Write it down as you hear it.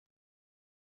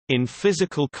In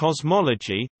physical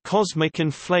cosmology, cosmic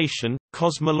inflation,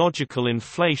 cosmological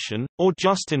inflation, or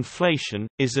just inflation,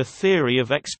 is a theory of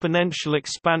exponential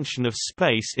expansion of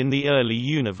space in the early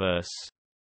universe.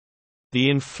 The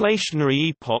inflationary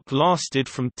epoch lasted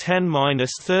from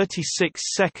 10–36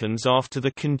 seconds after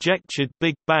the conjectured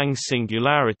Big Bang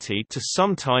singularity to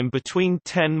sometime between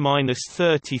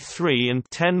 10–33 and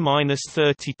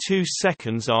 10–32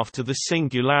 seconds after the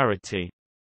singularity.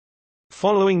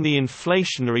 Following the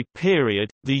inflationary period,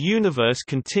 the universe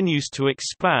continues to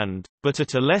expand, but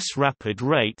at a less rapid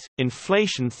rate.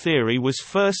 Inflation theory was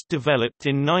first developed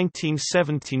in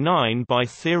 1979 by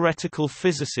theoretical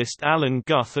physicist Alan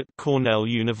Guth at Cornell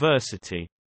University.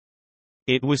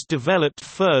 It was developed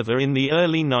further in the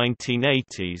early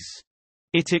 1980s.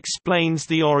 It explains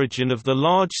the origin of the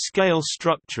large-scale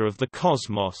structure of the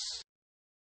cosmos.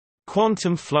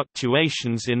 Quantum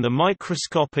fluctuations in the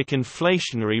microscopic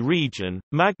inflationary region,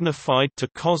 magnified to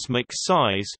cosmic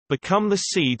size, become the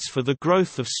seeds for the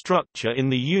growth of structure in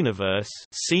the universe.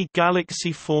 See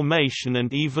galaxy formation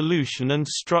and evolution and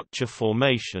structure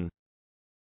formation.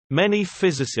 Many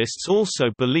physicists also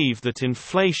believe that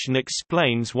inflation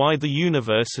explains why the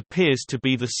universe appears to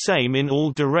be the same in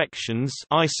all directions,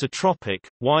 isotropic,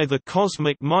 why the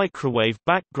cosmic microwave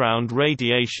background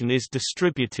radiation is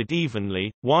distributed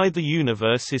evenly, why the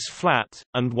universe is flat,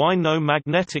 and why no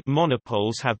magnetic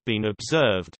monopoles have been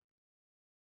observed.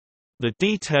 The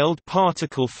detailed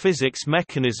particle physics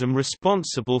mechanism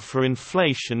responsible for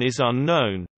inflation is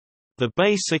unknown. The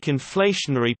basic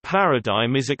inflationary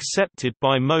paradigm is accepted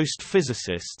by most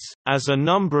physicists, as a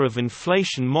number of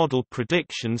inflation model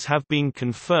predictions have been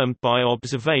confirmed by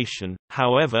observation.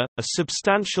 However, a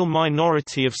substantial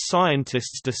minority of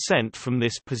scientists dissent from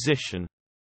this position.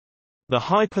 The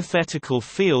hypothetical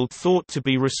field thought to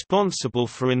be responsible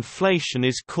for inflation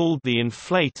is called the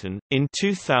inflaton. In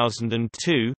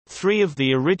 2002, three of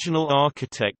the original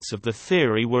architects of the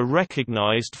theory were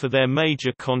recognized for their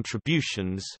major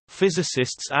contributions.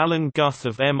 Physicists Alan Guth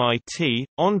of MIT,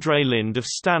 Andre Linde of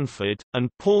Stanford, and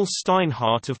Paul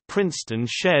Steinhardt of Princeton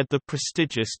shared the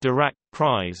prestigious Dirac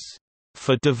Prize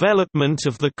for development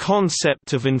of the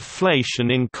concept of inflation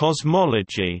in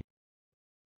cosmology.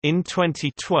 In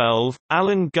 2012,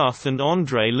 Alan Guth and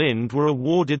Andre Linde were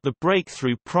awarded the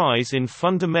Breakthrough Prize in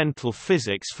Fundamental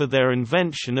Physics for their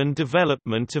invention and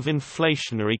development of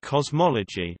inflationary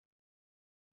cosmology.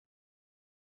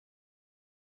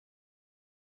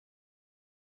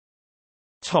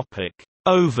 Topic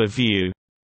Overview.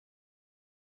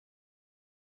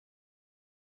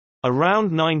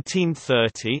 Around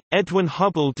 1930, Edwin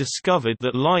Hubble discovered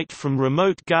that light from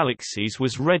remote galaxies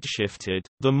was redshifted,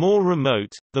 the more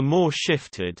remote, the more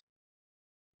shifted.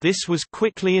 This was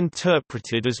quickly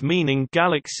interpreted as meaning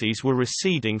galaxies were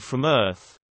receding from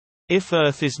Earth. If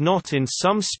Earth is not in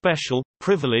some special,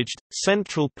 privileged,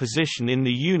 central position in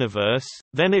the universe,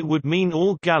 then it would mean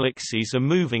all galaxies are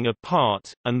moving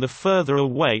apart, and the further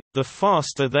away, the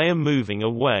faster they are moving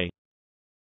away.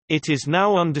 It is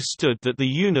now understood that the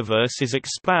universe is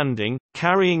expanding,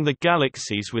 carrying the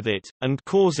galaxies with it, and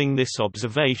causing this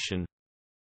observation.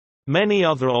 Many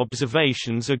other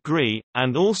observations agree,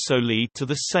 and also lead to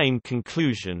the same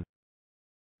conclusion.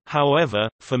 However,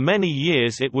 for many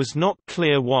years it was not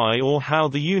clear why or how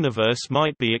the universe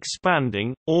might be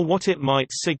expanding, or what it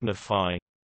might signify.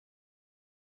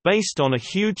 Based on a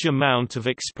huge amount of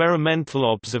experimental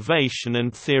observation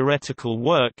and theoretical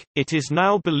work, it is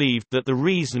now believed that the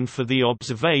reason for the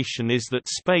observation is that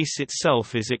space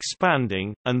itself is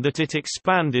expanding, and that it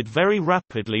expanded very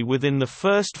rapidly within the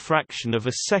first fraction of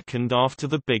a second after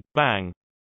the Big Bang.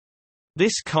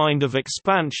 This kind of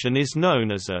expansion is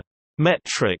known as a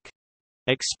metric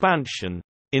expansion.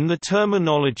 In the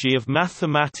terminology of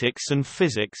mathematics and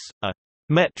physics, a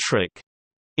metric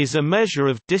is a measure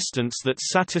of distance that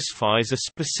satisfies a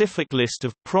specific list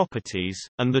of properties,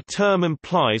 and the term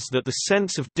implies that the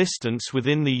sense of distance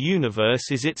within the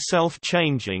universe is itself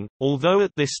changing, although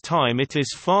at this time it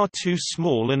is far too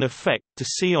small an effect to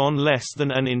see on less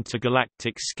than an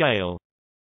intergalactic scale.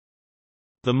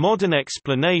 The modern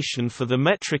explanation for the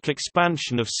metric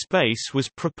expansion of space was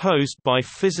proposed by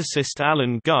physicist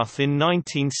Alan Guth in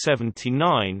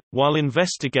 1979, while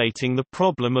investigating the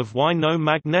problem of why no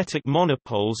magnetic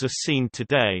monopoles are seen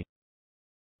today.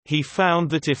 He found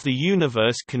that if the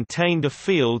universe contained a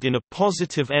field in a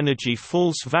positive energy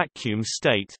false vacuum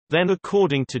state, then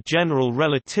according to general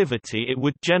relativity it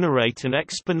would generate an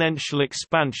exponential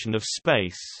expansion of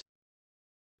space.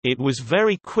 It was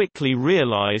very quickly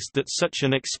realized that such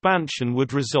an expansion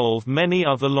would resolve many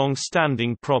other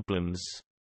long-standing problems.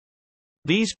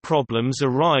 These problems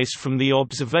arise from the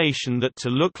observation that to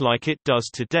look like it does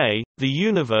today, the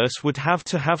universe would have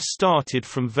to have started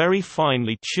from very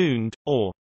finely tuned,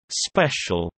 or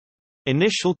special,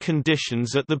 initial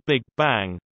conditions at the Big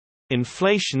Bang.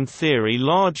 Inflation theory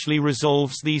largely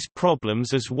resolves these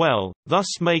problems as well,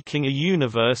 thus making a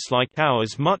universe like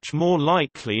ours much more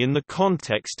likely in the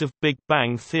context of Big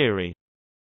Bang theory.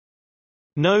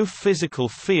 No physical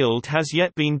field has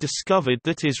yet been discovered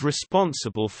that is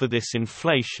responsible for this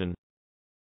inflation.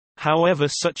 However,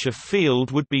 such a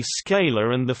field would be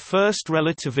scalar, and the first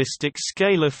relativistic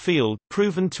scalar field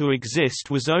proven to exist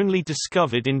was only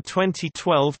discovered in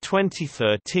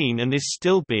 2012-2013 and is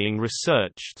still being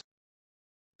researched.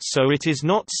 So it is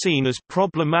not seen as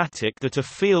problematic that a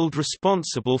field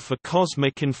responsible for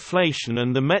cosmic inflation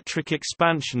and the metric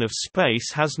expansion of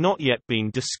space has not yet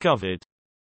been discovered.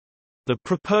 The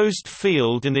proposed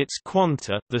field and its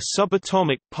quanta, the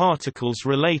subatomic particles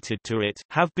related to it,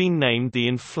 have been named the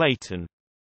inflaton.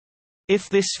 If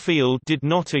this field did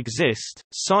not exist,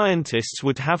 scientists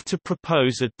would have to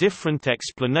propose a different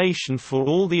explanation for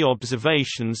all the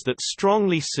observations that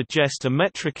strongly suggest a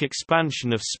metric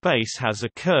expansion of space has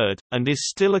occurred, and is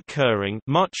still occurring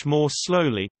much more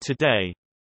slowly, today.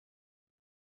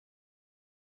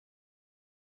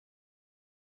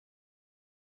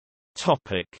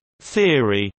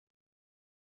 Theory.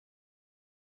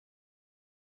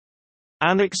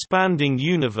 An expanding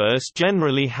universe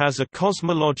generally has a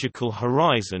cosmological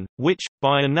horizon, which,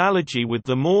 by analogy with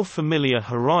the more familiar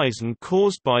horizon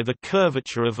caused by the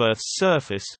curvature of Earth's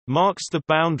surface, marks the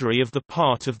boundary of the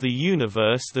part of the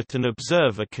universe that an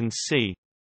observer can see.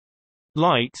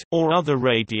 Light or other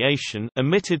radiation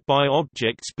emitted by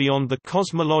objects beyond the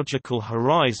cosmological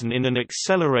horizon in an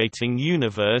accelerating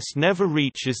universe never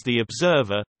reaches the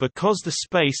observer, because the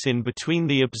space in between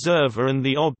the observer and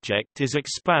the object is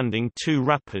expanding too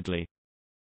rapidly.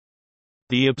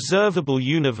 The observable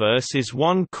universe is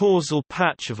one causal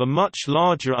patch of a much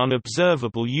larger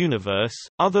unobservable universe.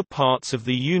 Other parts of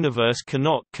the universe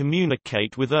cannot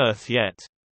communicate with Earth yet.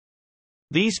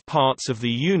 These parts of the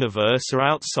universe are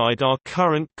outside our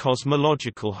current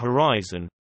cosmological horizon.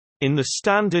 In the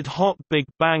standard hot Big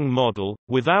Bang model,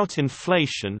 without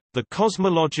inflation, the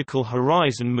cosmological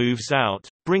horizon moves out,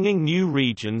 bringing new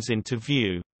regions into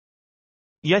view.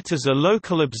 Yet as a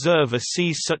local observer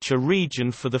sees such a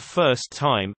region for the first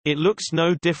time, it looks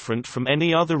no different from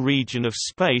any other region of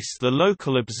space the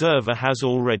local observer has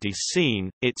already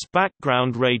seen. Its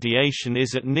background radiation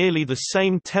is at nearly the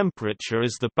same temperature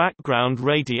as the background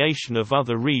radiation of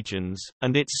other regions,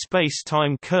 and its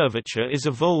space-time curvature is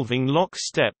evolving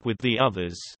lockstep with the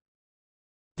others.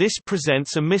 This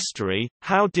presents a mystery.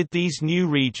 How did these new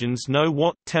regions know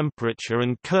what temperature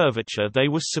and curvature they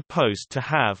were supposed to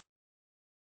have?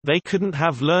 They couldn't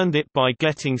have learned it by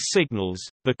getting signals,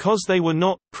 because they were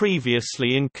not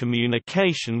previously in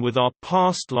communication with our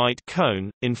past light cone.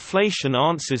 Inflation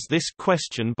answers this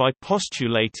question by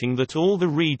postulating that all the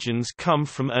regions come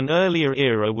from an earlier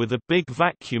era with a big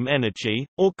vacuum energy,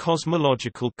 or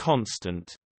cosmological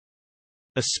constant.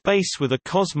 A space with a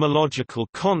cosmological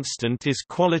constant is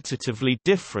qualitatively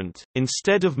different.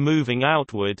 Instead of moving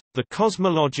outward, the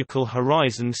cosmological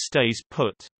horizon stays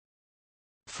put.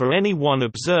 For any one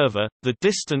observer, the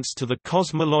distance to the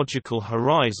cosmological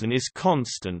horizon is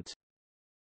constant.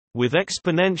 With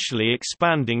exponentially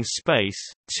expanding space,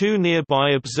 two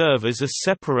nearby observers are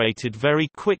separated very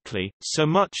quickly, so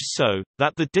much so,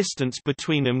 that the distance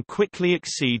between them quickly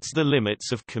exceeds the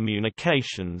limits of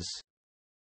communications.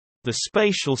 The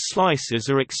spatial slices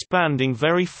are expanding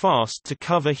very fast to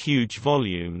cover huge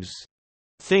volumes.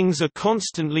 Things are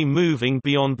constantly moving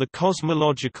beyond the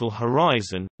cosmological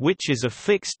horizon, which is a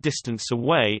fixed distance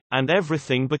away, and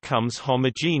everything becomes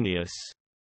homogeneous.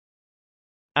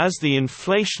 As the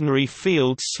inflationary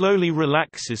field slowly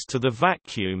relaxes to the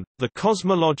vacuum, the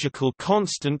cosmological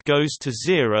constant goes to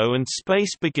zero and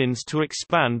space begins to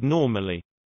expand normally.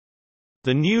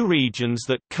 The new regions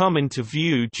that come into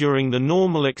view during the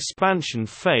normal expansion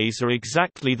phase are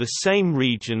exactly the same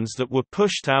regions that were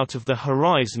pushed out of the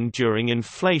horizon during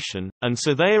inflation, and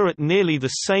so they are at nearly the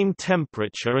same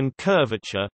temperature and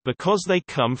curvature, because they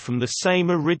come from the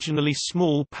same originally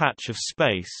small patch of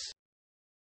space.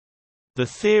 The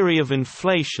theory of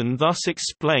inflation thus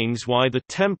explains why the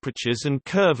temperatures and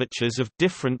curvatures of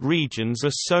different regions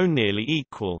are so nearly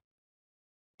equal.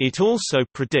 It also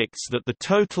predicts that the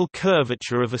total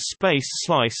curvature of a space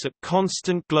slice at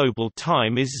constant global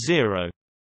time is zero.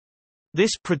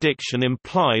 This prediction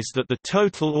implies that the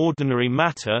total ordinary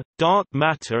matter, dark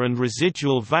matter and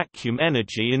residual vacuum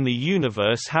energy in the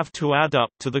universe have to add up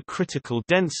to the critical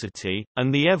density,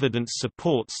 and the evidence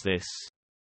supports this.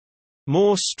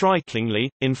 More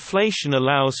strikingly, inflation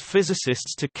allows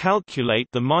physicists to calculate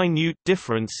the minute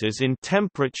differences in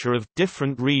temperature of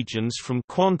different regions from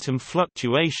quantum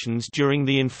fluctuations during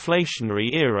the inflationary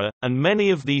era, and many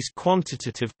of these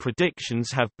quantitative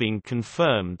predictions have been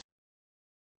confirmed.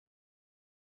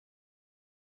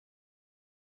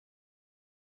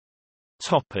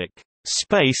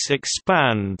 Space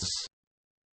expands.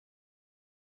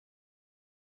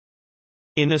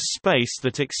 In a space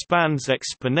that expands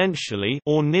exponentially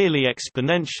or nearly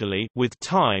exponentially with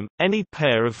time, any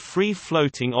pair of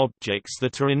free-floating objects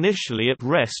that are initially at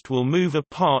rest will move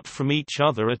apart from each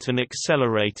other at an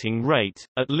accelerating rate,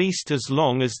 at least as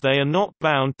long as they are not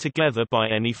bound together by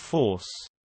any force.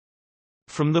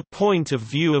 From the point of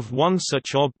view of one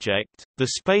such object,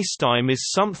 the spacetime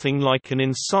is something like an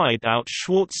inside-out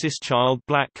Schwarzschild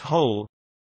black hole.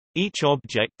 Each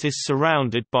object is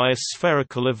surrounded by a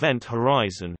spherical event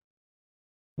horizon.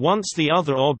 Once the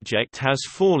other object has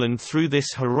fallen through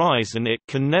this horizon, it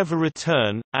can never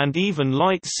return, and even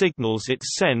light signals it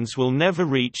sends will never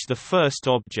reach the first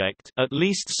object, at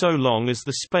least so long as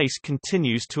the space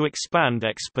continues to expand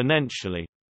exponentially.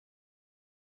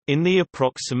 In the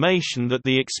approximation that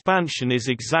the expansion is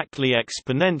exactly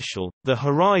exponential, the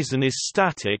horizon is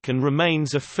static and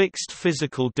remains a fixed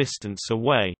physical distance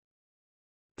away.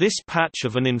 This patch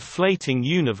of an inflating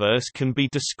universe can be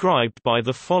described by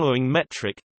the following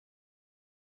metric: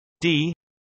 d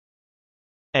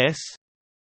s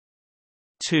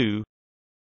 2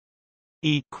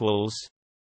 equals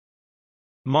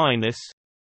minus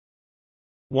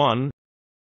 1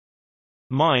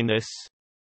 minus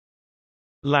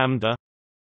lambda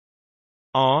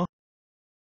r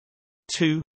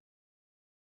 2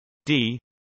 d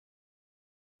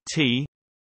t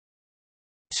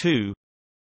 2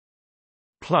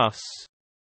 plus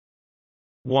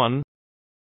 1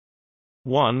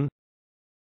 1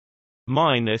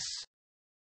 minus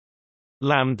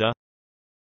lambda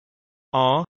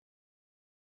r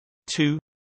 2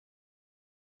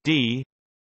 d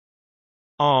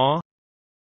r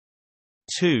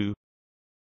 2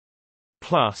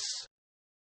 plus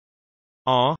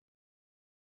r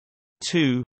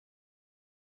 2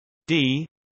 d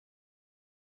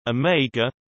omega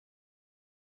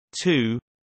 2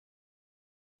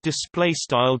 display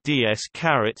style ds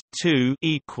caret 2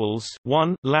 equals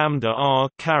 1 lambda r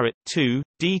caret 2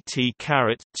 dt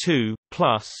caret 2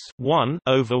 plus 1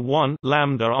 over 1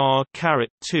 lambda r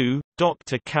caret 2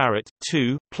 doctor caret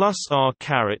 2 plus r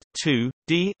caret 2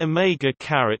 d omega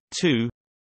caret 2.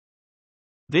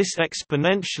 This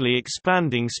exponentially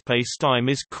expanding spacetime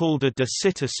is called a de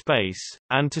Sitter space,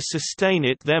 and to sustain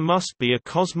it there must be a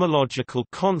cosmological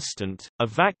constant, a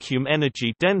vacuum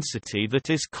energy density that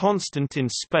is constant in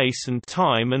space and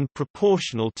time and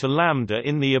proportional to lambda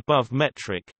in the above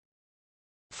metric.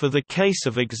 For the case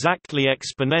of exactly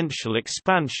exponential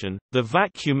expansion, the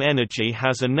vacuum energy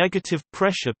has a negative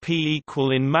pressure P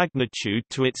equal in magnitude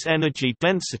to its energy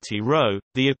density ρ.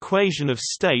 The equation of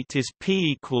state is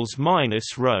P equals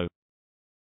minus ρ.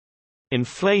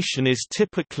 Inflation is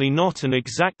typically not an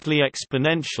exactly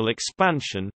exponential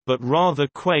expansion, but rather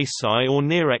quasi or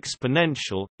near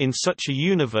exponential. In such a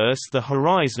universe, the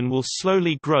horizon will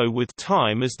slowly grow with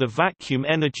time as the vacuum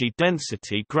energy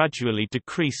density gradually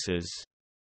decreases.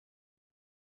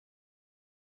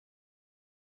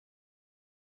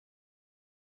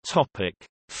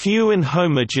 Few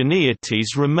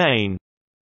inhomogeneities remain.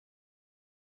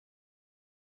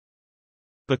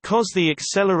 Because the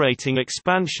accelerating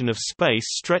expansion of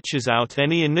space stretches out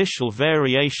any initial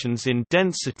variations in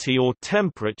density or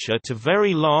temperature to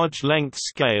very large length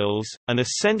scales, an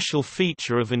essential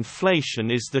feature of inflation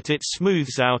is that it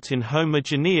smooths out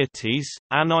inhomogeneities,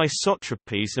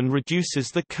 anisotropies, and reduces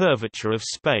the curvature of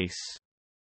space.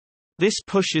 This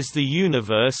pushes the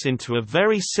universe into a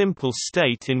very simple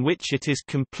state in which it is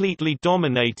completely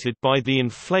dominated by the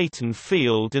inflaton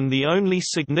field, and the only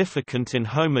significant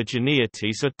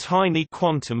inhomogeneities are tiny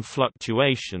quantum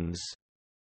fluctuations.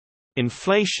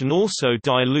 Inflation also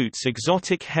dilutes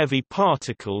exotic heavy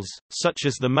particles, such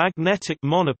as the magnetic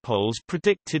monopoles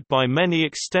predicted by many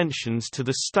extensions to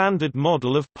the Standard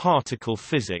Model of particle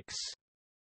physics.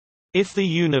 If the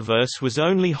universe was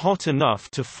only hot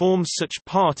enough to form such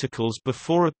particles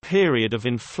before a period of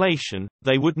inflation,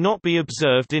 they would not be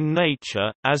observed in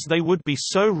nature, as they would be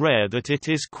so rare that it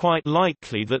is quite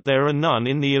likely that there are none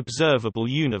in the observable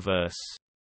universe.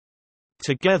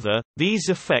 Together, these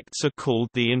effects are called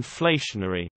the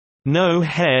inflationary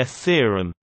no-hair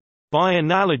theorem, by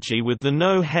analogy with the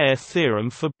no-hair theorem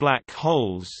for black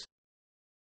holes.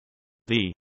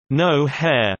 The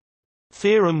no-hair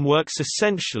theorem works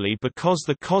essentially because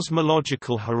the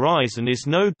cosmological horizon is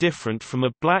no different from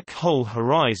a black hole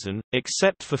horizon,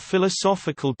 except for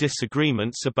philosophical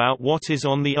disagreements about what is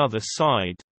on the other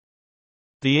side.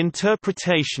 The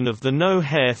interpretation of the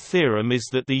no-hair theorem is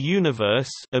that the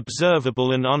universe,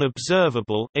 observable and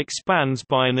unobservable, expands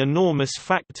by an enormous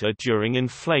factor during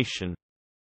inflation.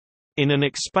 In an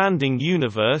expanding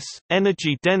universe,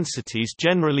 energy densities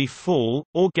generally fall,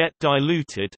 or get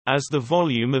diluted, as the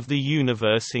volume of the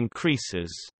universe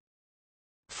increases.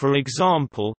 For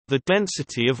example, the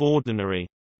density of ordinary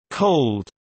cold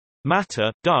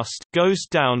matter dust goes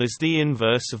down as the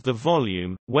inverse of the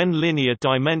volume. When linear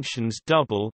dimensions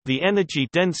double, the energy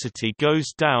density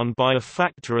goes down by a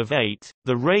factor of 8.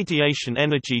 The radiation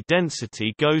energy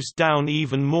density goes down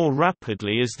even more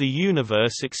rapidly as the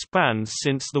universe expands,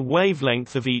 since the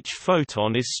wavelength of each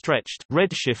photon is stretched,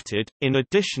 redshifted, in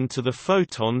addition to the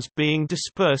photons being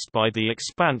dispersed by the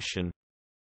expansion.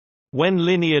 When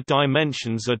linear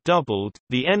dimensions are doubled,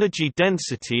 the energy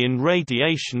density in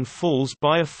radiation falls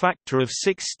by a factor of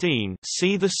 16.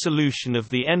 See the solution of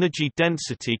the energy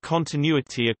density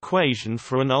continuity equation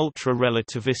for an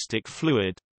ultra-relativistic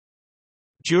fluid.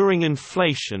 During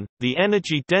inflation, the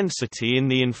energy density in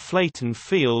the inflaton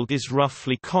field is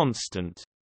roughly constant.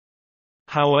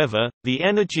 However, the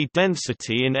energy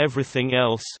density in everything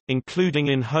else, including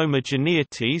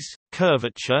inhomogeneities,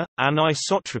 curvature,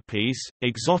 anisotropies,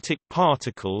 exotic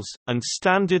particles, and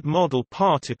standard model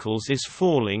particles is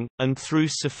falling, and through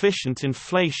sufficient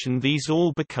inflation these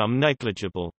all become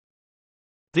negligible.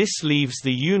 This leaves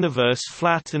the universe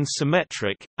flat and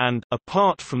symmetric, and,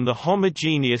 apart from the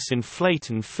homogeneous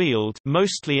inflaton field,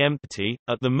 mostly empty,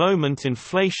 at the moment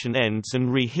inflation ends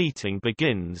and reheating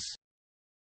begins.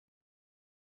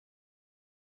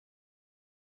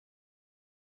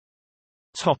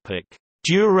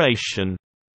 Duration.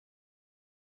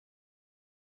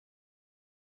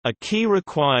 A key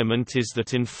requirement is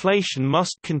that inflation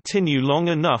must continue long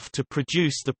enough to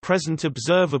produce the present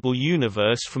observable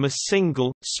universe from a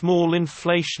single, small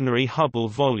inflationary Hubble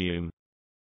volume.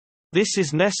 This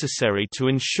is necessary to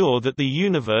ensure that the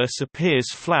universe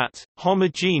appears flat,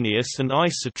 homogeneous and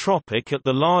isotropic at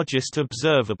the largest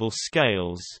observable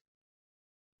scales.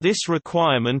 This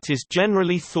requirement is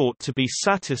generally thought to be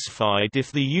satisfied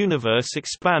if the universe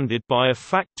expanded by a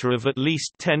factor of at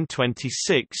least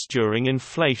 1026 during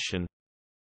inflation.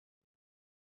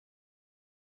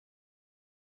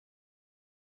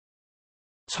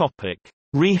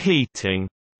 Reheating.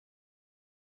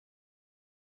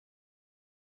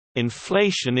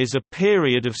 Inflation is a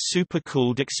period of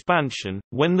supercooled expansion,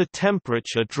 when the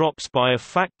temperature drops by a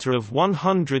factor of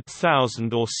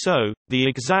 100,000 or so. The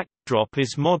exact drop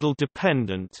is model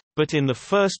dependent, but in the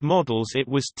first models it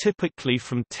was typically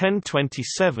from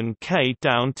 1027 K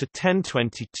down to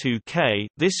 1022 K.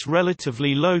 This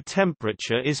relatively low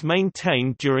temperature is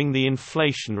maintained during the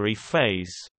inflationary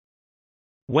phase.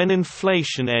 When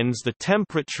inflation ends, the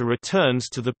temperature returns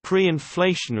to the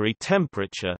pre-inflationary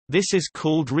temperature. This is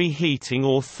called reheating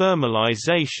or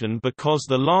thermalization because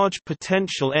the large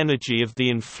potential energy of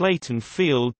the inflaton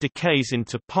field decays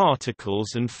into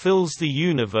particles and fills the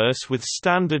universe with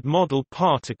standard model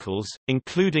particles,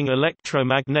 including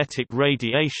electromagnetic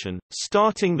radiation,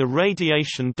 starting the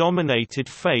radiation-dominated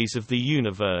phase of the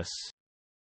universe.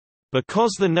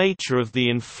 Because the nature of the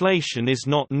inflation is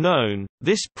not known,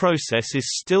 this process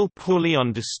is still poorly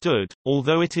understood,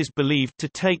 although it is believed to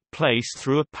take place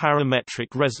through a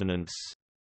parametric resonance.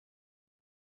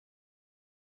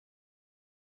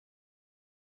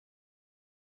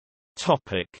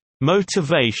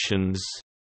 Motivations.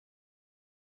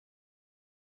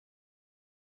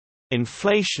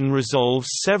 Inflation resolves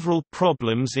several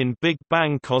problems in Big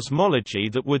Bang cosmology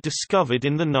that were discovered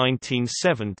in the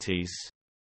 1970s.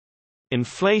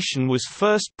 Inflation was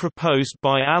first proposed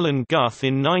by Alan Guth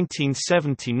in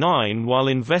 1979 while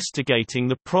investigating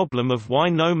the problem of why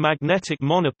no magnetic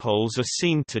monopoles are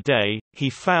seen today. He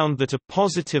found that a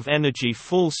positive energy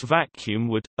false vacuum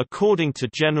would, according to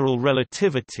general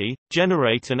relativity,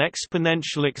 generate an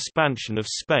exponential expansion of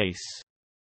space.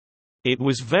 It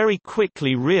was very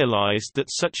quickly realized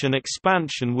that such an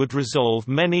expansion would resolve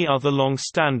many other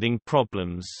long-standing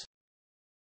problems.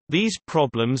 These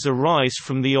problems arise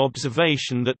from the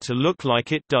observation that to look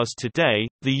like it does today,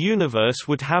 the universe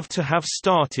would have to have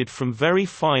started from very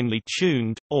finely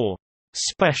tuned, or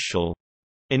special,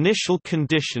 initial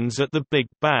conditions at the Big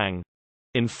Bang.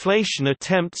 Inflation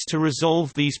attempts to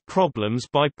resolve these problems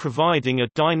by providing a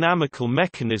dynamical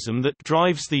mechanism that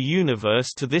drives the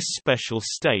universe to this special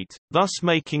state, thus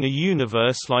making a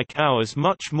universe like ours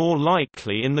much more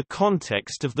likely in the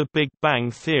context of the Big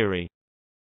Bang theory.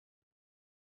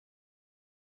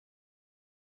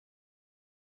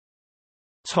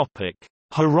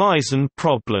 Horizon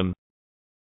problem.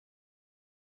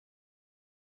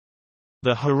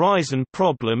 The horizon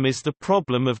problem is the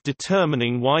problem of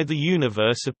determining why the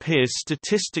universe appears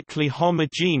statistically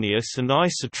homogeneous and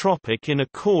isotropic in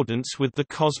accordance with the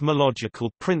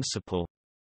cosmological principle.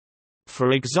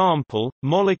 For example,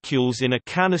 molecules in a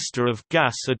canister of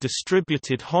gas are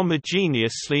distributed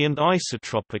homogeneously and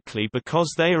isotropically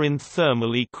because they are in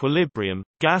thermal equilibrium.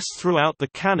 Gas throughout the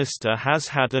canister has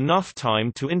had enough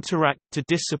time to interact to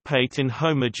dissipate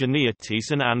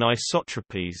inhomogeneities and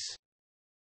anisotropies.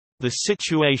 The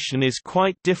situation is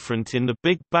quite different in the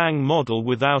Big Bang model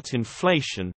without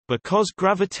inflation, because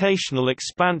gravitational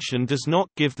expansion does not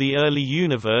give the early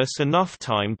universe enough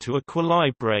time to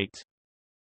equilibrate.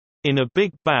 In a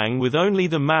Big Bang with only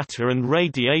the matter and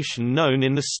radiation known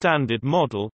in the Standard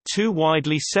Model, two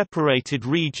widely separated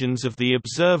regions of the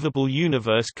observable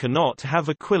universe cannot have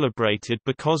equilibrated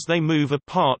because they move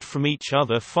apart from each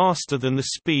other faster than the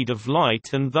speed of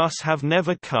light and thus have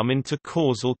never come into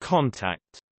causal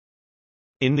contact.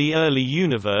 In the early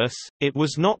universe, it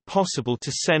was not possible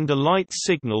to send a light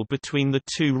signal between the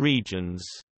two regions.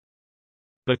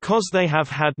 Because they have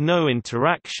had no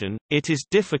interaction, it is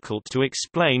difficult to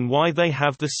explain why they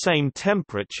have the same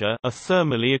temperature, are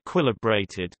thermally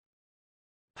equilibrated.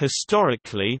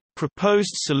 Historically,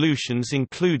 proposed solutions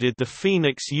included the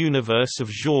Phoenix universe of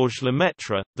Georges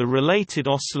Lemaitre, the related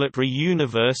oscillatory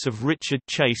universe of Richard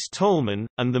Chase Tolman,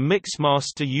 and the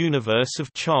Mixmaster universe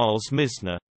of Charles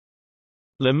Misner.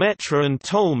 Lemaitre and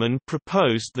Tolman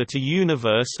proposed that a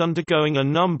universe undergoing a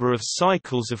number of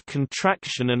cycles of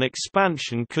contraction and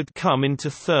expansion could come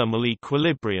into thermal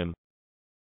equilibrium.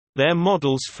 Their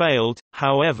models failed,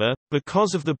 however,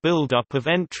 because of the buildup of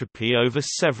entropy over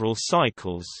several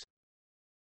cycles.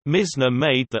 Misner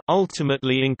made the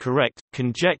ultimately incorrect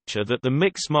conjecture that the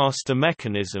Mixmaster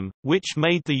mechanism, which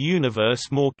made the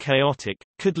universe more chaotic,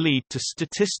 could lead to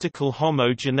statistical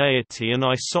homogeneity and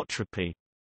isotropy.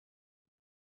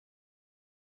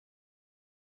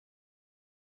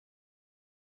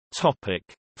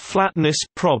 Flatness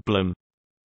problem.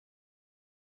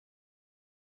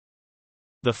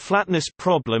 The flatness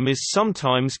problem is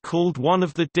sometimes called one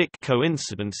of the Dick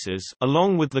coincidences,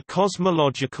 along with the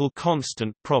cosmological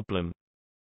constant problem.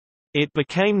 It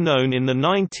became known in the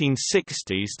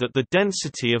 1960s that the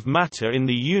density of matter in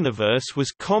the universe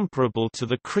was comparable to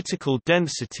the critical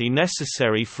density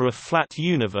necessary for a flat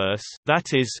universe, that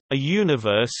is, a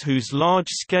universe whose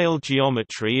large-scale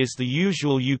geometry is the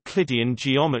usual Euclidean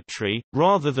geometry,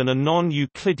 rather than a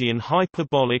non-Euclidean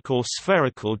hyperbolic or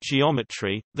spherical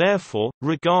geometry. Therefore,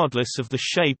 regardless of the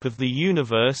shape of the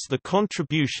universe, the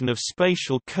contribution of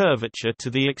spatial curvature to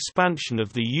the expansion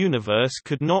of the universe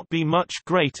could not be much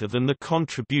greater than the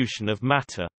contribution of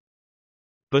matter.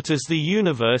 But as the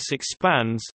universe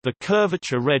expands, the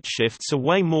curvature redshifts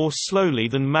away more slowly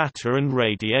than matter and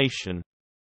radiation.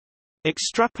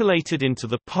 Extrapolated into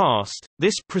the past,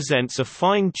 this presents a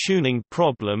fine-tuning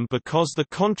problem because the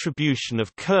contribution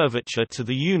of curvature to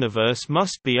the universe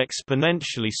must be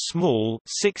exponentially small,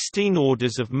 16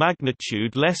 orders of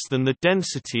magnitude less than the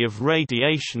density of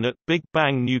radiation at Big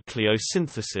Bang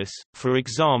nucleosynthesis, for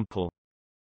example.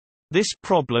 This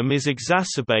problem is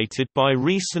exacerbated by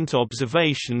recent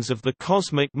observations of the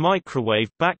cosmic microwave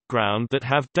background that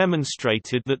have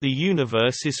demonstrated that the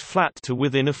universe is flat to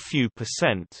within a few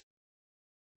percent.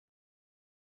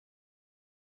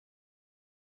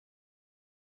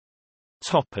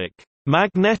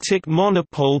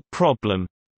 Magnetic-monopole problem.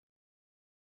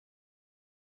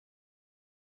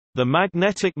 The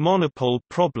magnetic-monopole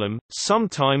problem,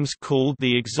 sometimes called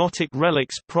the exotic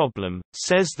relics problem,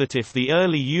 says that if the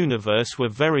early universe were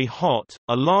very hot,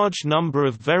 a large number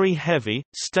of very heavy,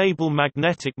 stable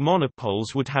magnetic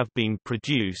monopoles would have been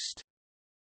produced.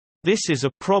 This is a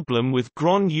problem with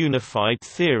Grand unified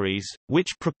theories,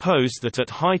 which propose that at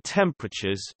high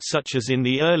temperatures such as in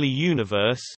the early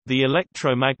universe, the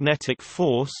electromagnetic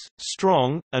force,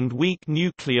 strong, and weak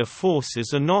nuclear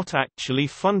forces are not actually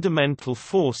fundamental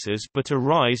forces but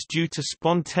arise due to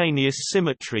spontaneous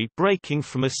symmetry breaking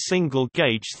from a single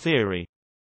gauge theory.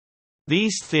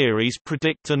 These theories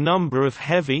predict a number of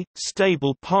heavy,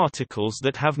 stable particles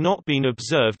that have not been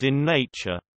observed in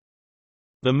nature.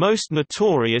 The most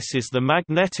notorious is the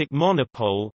magnetic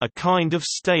monopole, a kind of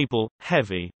stable,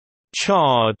 heavy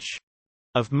charge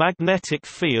of magnetic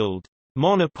field.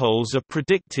 Monopoles are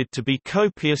predicted to be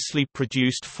copiously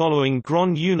produced following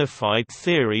Grand unified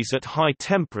theories at high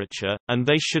temperature, and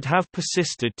they should have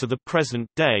persisted to the present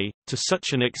day, to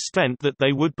such an extent that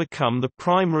they would become the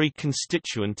primary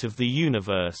constituent of the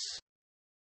universe.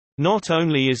 Not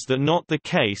only is that not the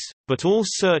case, but all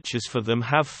searches for them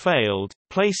have failed,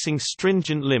 placing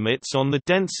stringent limits on the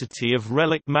density of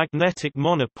relic magnetic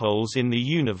monopoles in the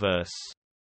universe.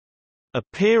 A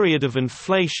period of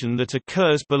inflation that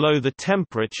occurs below the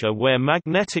temperature where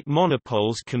magnetic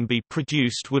monopoles can be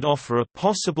produced would offer a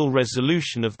possible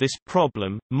resolution of this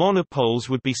problem. Monopoles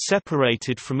would be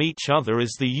separated from each other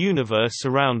as the universe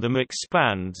around them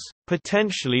expands,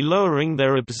 potentially lowering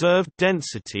their observed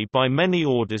density by many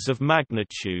orders of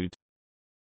magnitude.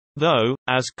 Though,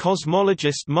 as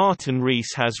cosmologist Martin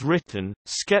Rees has written,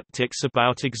 skeptics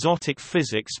about exotic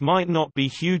physics might not be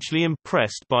hugely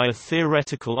impressed by a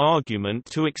theoretical argument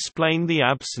to explain the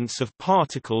absence of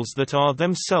particles that are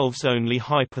themselves only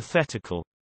hypothetical.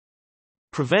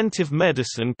 Preventive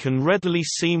medicine can readily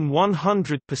seem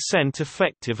 100%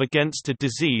 effective against a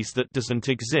disease that doesn't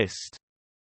exist.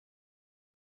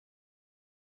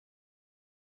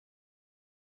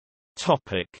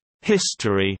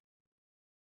 History.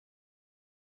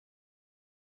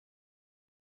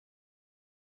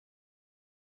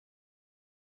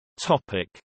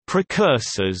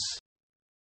 Precursors.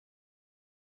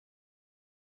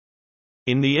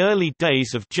 In the early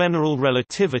days of general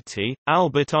relativity,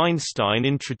 Albert Einstein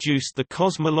introduced the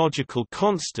cosmological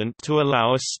constant to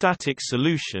allow a static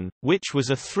solution, which was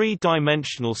a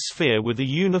three-dimensional sphere with a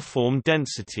uniform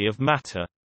density of matter.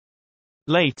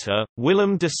 Later,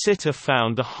 Willem de Sitter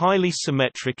found a highly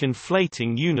symmetric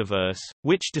inflating universe,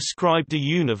 which described a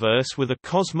universe with a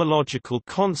cosmological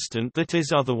constant that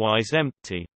is otherwise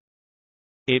empty.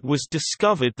 It was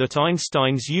discovered that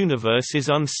Einstein's universe is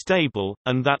unstable,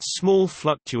 and that small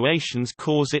fluctuations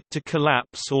cause it to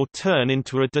collapse or turn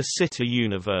into a de Sitter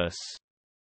universe.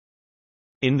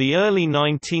 In the early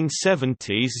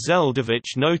 1970s,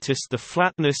 Zeldovich noticed the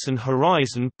flatness and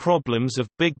horizon problems of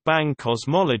Big Bang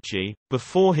cosmology.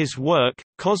 Before his work,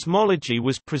 cosmology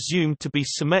was presumed to be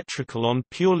symmetrical on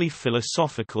purely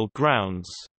philosophical grounds.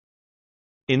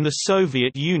 In the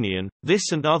Soviet Union,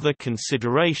 this and other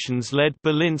considerations led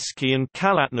Belinsky and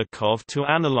Kalatnikov to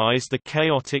analyze the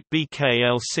chaotic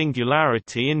BKL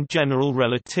singularity in general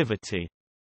relativity.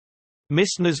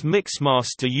 Misner's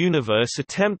Mixmaster universe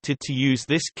attempted to use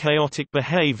this chaotic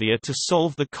behavior to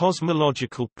solve the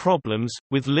cosmological problems,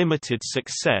 with limited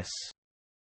success.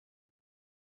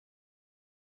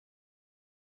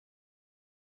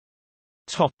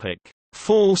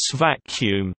 False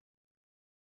vacuum.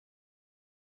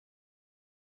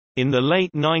 In the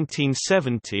late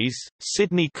 1970s,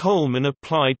 Sidney Coleman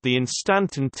applied the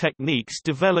instanton techniques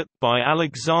developed by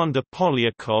Alexander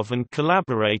Polyakov and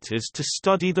collaborators to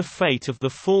study the fate of the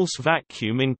false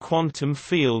vacuum in quantum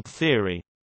field theory.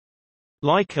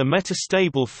 Like a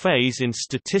metastable phase in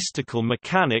statistical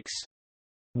mechanics,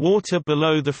 water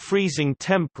below the freezing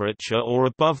temperature or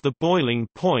above the boiling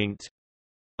point,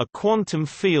 a quantum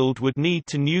field would need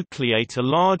to nucleate a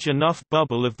large enough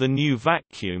bubble of the new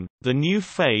vacuum, the new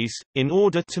phase, in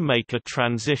order to make a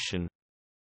transition.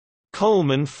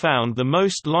 Coleman found the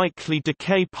most likely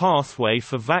decay pathway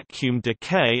for vacuum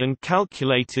decay and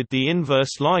calculated the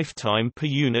inverse lifetime per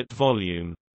unit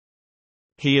volume.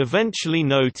 He eventually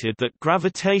noted that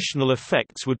gravitational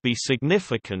effects would be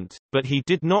significant, but he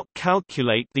did not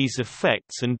calculate these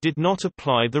effects and did not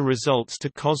apply the results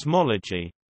to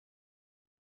cosmology.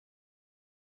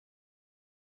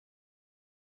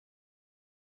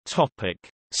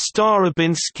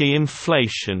 Starobinsky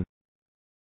inflation.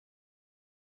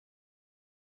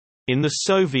 In the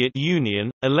Soviet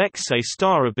Union, Alexei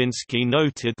Starobinsky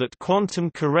noted that quantum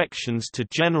corrections to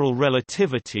general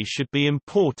relativity should be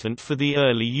important for the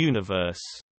early universe.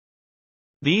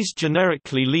 These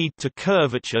generically lead to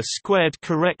curvature-squared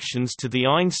corrections to the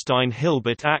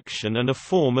Einstein-Hilbert action and a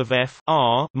form of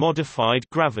F(r) modified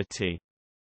gravity.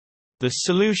 The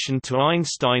solution to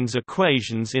Einstein's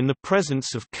equations in the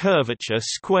presence of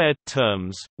curvature-squared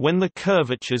terms, when the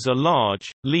curvatures are large,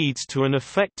 leads to an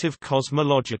effective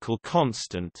cosmological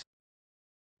constant.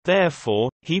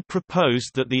 Therefore, he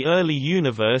proposed that the early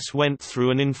universe went through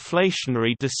an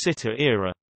inflationary de Sitter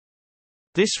era.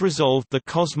 This resolved the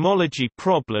cosmology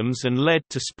problems and led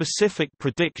to specific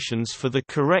predictions for the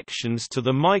corrections to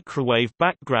the microwave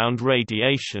background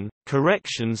radiation,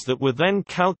 corrections that were then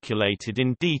calculated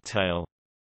in detail.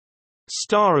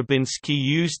 Starobinsky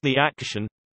used the action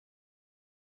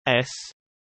S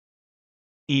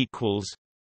equals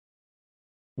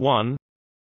 1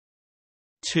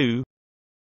 2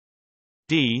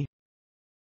 d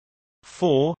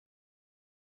 4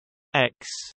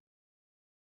 x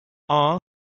r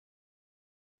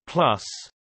plus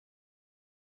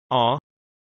r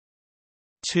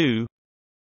 2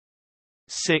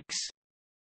 6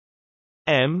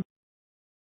 m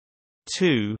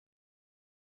 2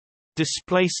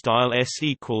 display style s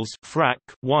equals frac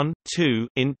 1 2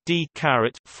 int d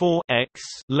caret 4 x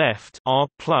left r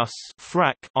plus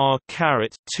frac r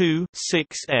caret 2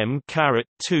 6 m caret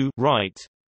 2 right,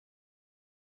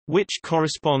 which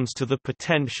corresponds to the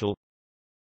potential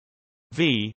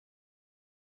v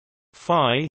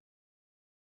phi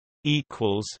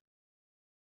equals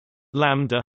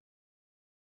lambda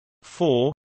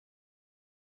 4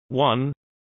 1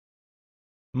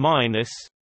 minus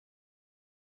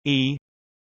e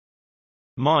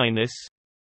minus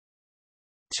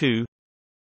 2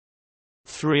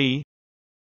 3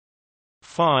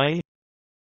 phi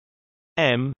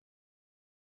m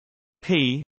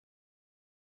p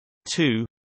 2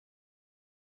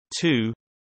 2.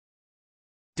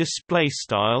 Display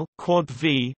style quad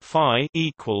v phi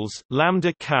equals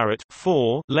lambda caret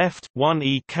 4 left 1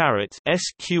 e caret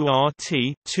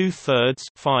sqrt 2/3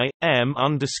 phi m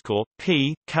underscore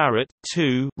p caret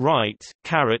 2 right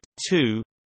caret 2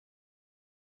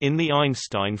 in the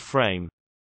Einstein frame.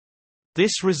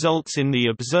 This results in the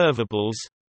observables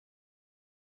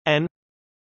n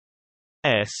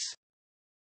s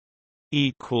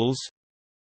equals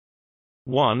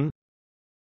 1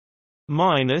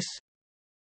 minus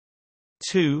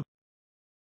 2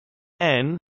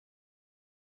 n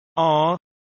r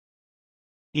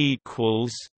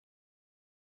equals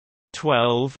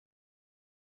 12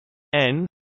 n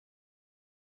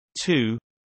 2.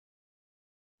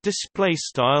 Display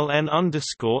style n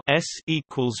underscore s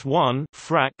equals 1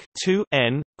 frac 2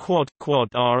 n quad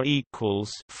r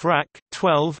equals frac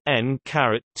 12 n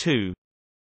caret 2.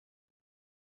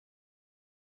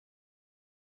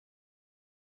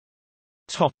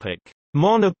 Topic: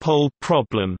 Monopole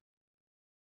problem.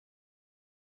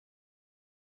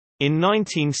 In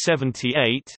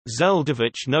 1978,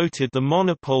 Zeldovich noted the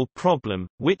monopole problem,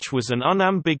 which was an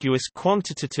unambiguous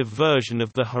quantitative version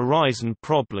of the horizon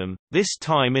problem, this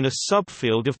time in a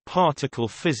subfield of particle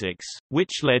physics,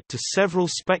 which led to several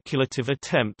speculative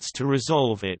attempts to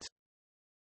resolve it.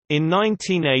 In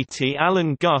 1980,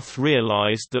 Alan Guth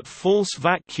realized that false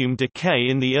vacuum decay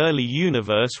in the early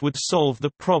universe would solve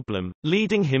the problem,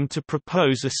 leading him to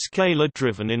propose a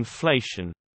scalar-driven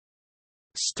inflation.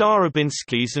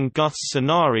 Starobinsky's and Guth's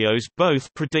scenarios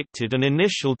both predicted an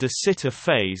initial de Sitter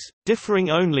phase, differing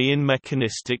only in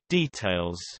mechanistic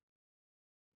details.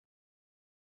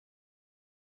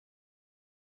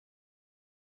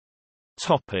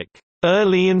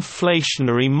 Early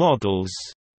inflationary models.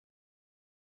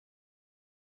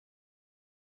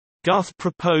 Guth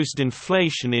proposed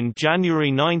inflation in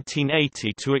January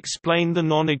 1980 to explain the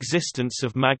non-existence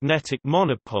of magnetic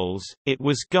monopoles. It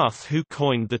was Guth who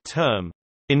coined the term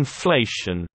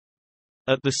inflation.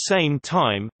 At the same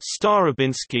time,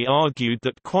 Starobinsky argued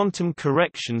that quantum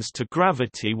corrections to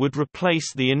gravity would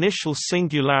replace the initial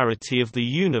singularity of the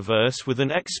universe with an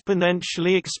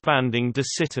exponentially expanding de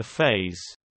Sitter phase.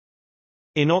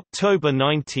 In October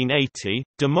 1980,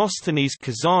 Demosthenes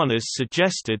Kazanas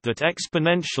suggested that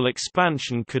exponential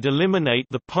expansion could eliminate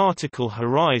the particle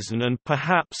horizon and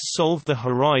perhaps solve the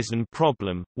horizon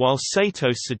problem, while Sato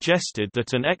suggested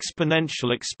that an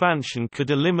exponential expansion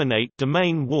could eliminate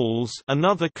domain walls,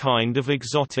 another kind of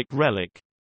exotic relic.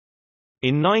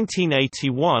 In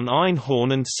 1981,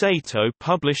 Einhorn and Sato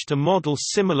published a model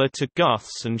similar to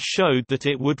Guth's and showed that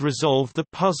it would resolve the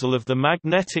puzzle of the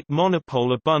magnetic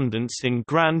monopole abundance in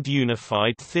grand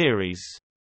unified theories.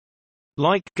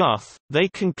 Like Guth, they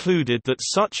concluded that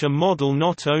such a model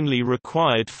not only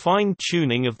required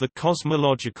fine-tuning of the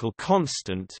cosmological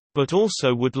constant, but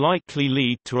also would likely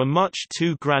lead to a much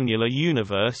too granular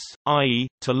universe, i.e.,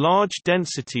 to large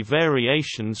density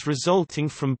variations resulting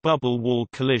from bubble wall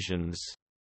collisions.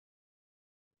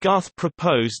 Guth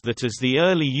proposed that as the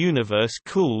early universe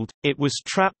cooled, it was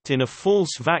trapped in a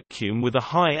false vacuum with a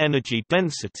high energy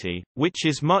density, which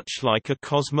is much like a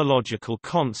cosmological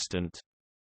constant.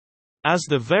 As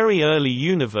the very early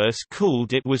universe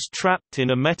cooled, it was trapped in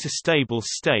a metastable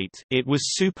state, it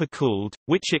was supercooled,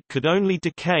 which it could only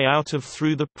decay out of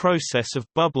through the process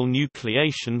of bubble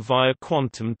nucleation via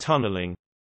quantum tunneling.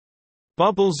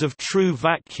 Bubbles of true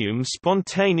vacuum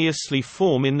spontaneously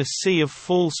form in the sea of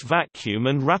false vacuum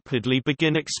and rapidly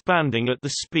begin expanding at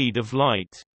the speed of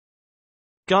light.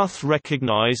 Guth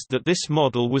recognized that this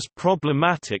model was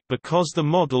problematic because the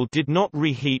model did not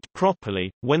reheat properly.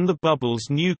 When the bubbles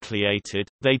nucleated,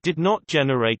 they did not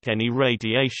generate any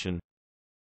radiation.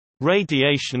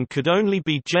 Radiation could only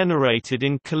be generated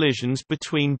in collisions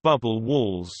between bubble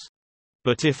walls.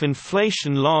 But if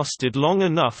inflation lasted long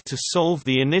enough to solve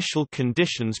the initial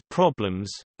conditions problems,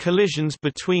 collisions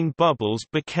between bubbles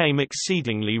became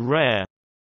exceedingly rare.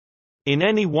 In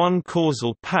any one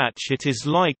causal patch it is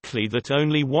likely that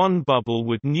only one bubble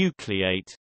would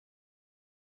nucleate.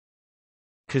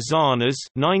 Kazanas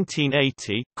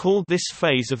 1980 called this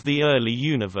phase of the early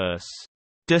universe,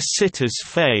 de Sitter's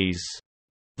phase.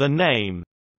 The name,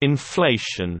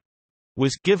 inflation,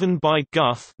 was given by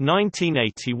Guth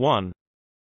 1981.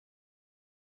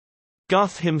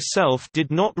 Guth himself did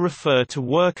not refer to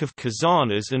work of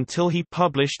Kazanas until he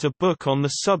published a book on the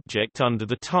subject under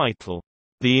the title,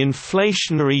 The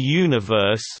Inflationary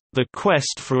Universe, The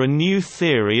Quest for a New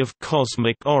Theory of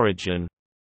Cosmic Origin,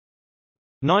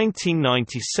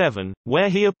 1997, where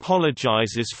he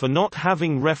apologizes for not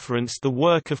having referenced the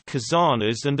work of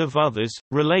Kazanas and of others,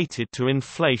 related to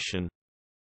inflation.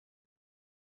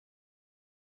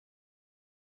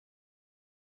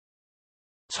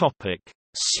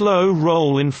 Slow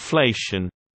roll inflation.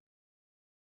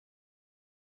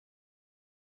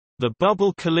 The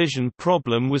bubble collision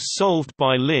problem was solved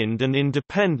by Lind and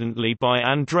independently by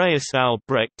Andreas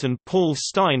Albrecht and Paul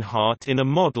Steinhardt in a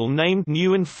model named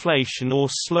new inflation or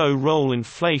slow roll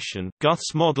inflation.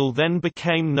 Guth's model then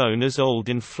became known as old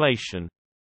inflation.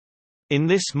 In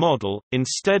this model,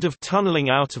 instead of tunneling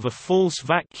out of a false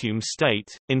vacuum state,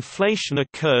 inflation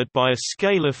occurred by a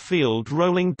scalar field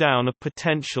rolling down a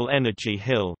potential energy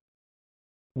hill.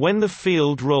 When the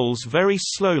field rolls very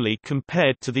slowly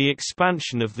compared to the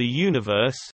expansion of the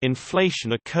universe,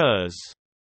 inflation occurs.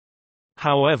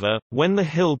 However, when the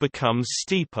hill becomes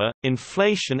steeper,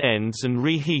 inflation ends and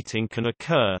reheating can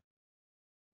occur.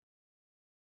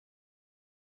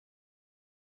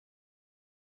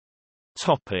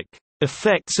 Topic: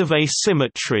 Effects of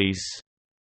asymmetries.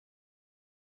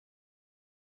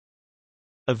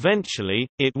 Eventually,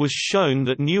 it was shown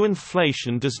that new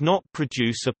inflation does not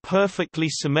produce a perfectly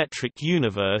symmetric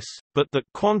universe, but that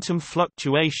quantum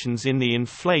fluctuations in the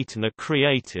inflaton are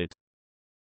created.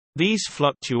 These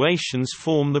fluctuations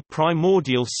form the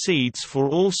primordial seeds for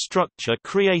all structure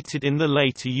created in the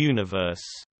later universe.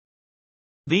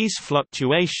 These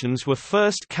fluctuations were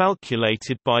first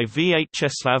calculated by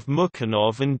Vyacheslav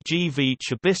Mukhanov and G. V.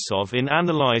 Chebysov in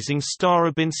analyzing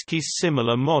Starobinsky's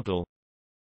similar model.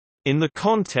 In the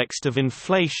context of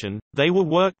inflation, they were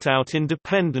worked out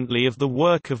independently of the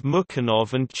work of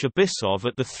Mukhanov and Chebysov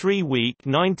at the 3-week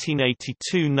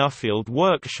 1982 Nuffield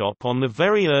workshop on the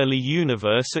very early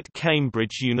universe at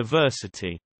Cambridge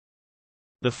University.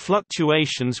 The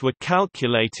fluctuations were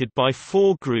calculated by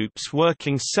 4 groups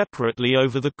working separately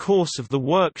over the course of the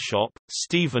workshop: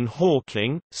 Stephen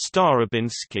Hawking,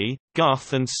 Starobinsky,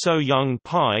 Guth and So-Young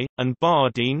Pai, and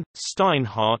Bardeen,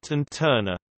 Steinhardt and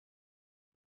Turner.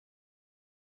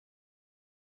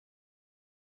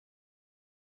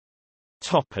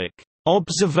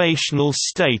 Observational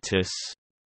status.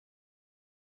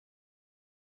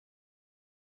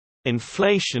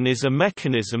 Inflation is a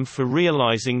mechanism for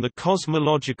realizing the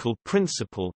cosmological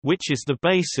principle, which is the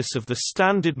basis of the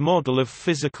standard model of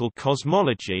physical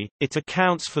cosmology. It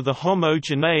accounts for the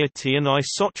homogeneity and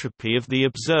isotropy of the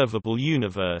observable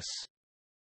universe.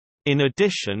 In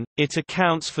addition, it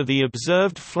accounts for the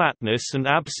observed flatness and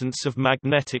absence of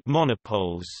magnetic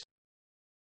monopoles.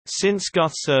 Since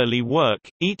Guth's early work,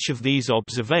 each of these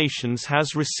observations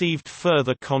has received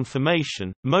further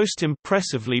confirmation, most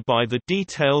impressively by the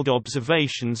detailed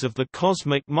observations of the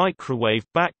cosmic microwave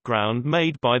background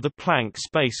made by the Planck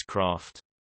spacecraft.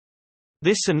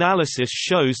 This analysis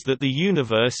shows that the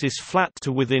universe is flat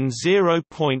to within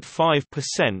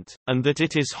 0.5%, and that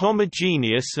it is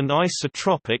homogeneous and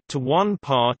isotropic to 1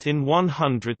 part in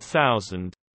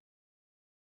 100,000.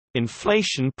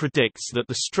 Inflation predicts that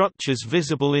the structures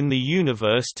visible in the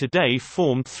universe today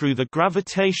formed through the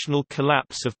gravitational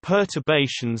collapse of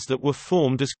perturbations that were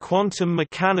formed as quantum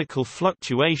mechanical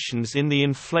fluctuations in the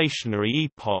inflationary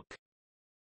epoch.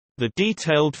 The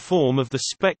detailed form of the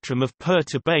spectrum of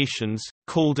perturbations,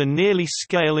 called a nearly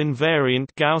scale-invariant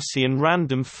Gaussian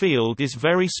random field, is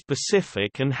very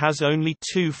specific and has only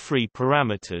 2 free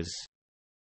parameters.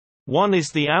 One is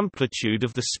the amplitude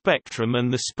of the spectrum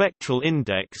and the spectral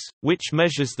index, which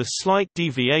measures the slight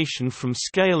deviation from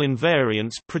scale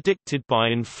invariance predicted by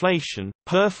inflation.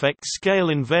 Perfect scale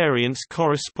invariance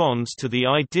corresponds to the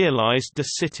idealized de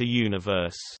Sitter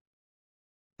universe.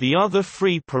 The other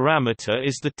free parameter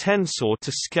is the tensor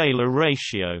to scalar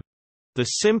ratio. The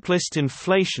simplest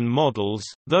inflation models,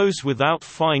 those without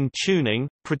fine-tuning,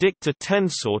 predict a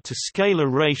tensor to scalar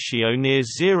ratio near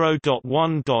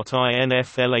 0.1.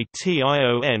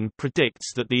 Inflation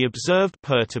predicts that the observed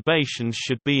perturbations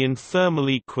should be in thermal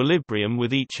equilibrium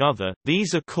with each other.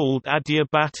 These are called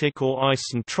adiabatic or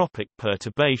isentropic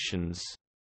perturbations.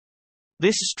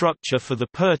 This structure for the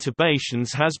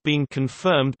perturbations has been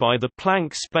confirmed by the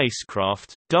Planck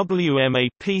spacecraft,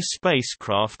 WMAP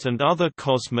spacecraft and other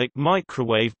cosmic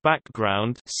microwave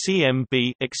background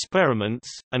 (CMB) experiments,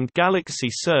 and galaxy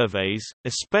surveys,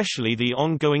 especially the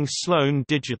ongoing Sloan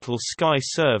Digital Sky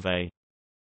Survey.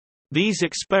 These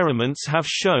experiments have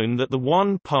shown that the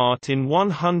 1 part in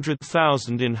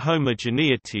 100,000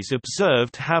 inhomogeneities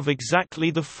observed have exactly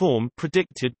the form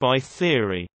predicted by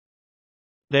theory.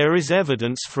 There is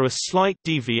evidence for a slight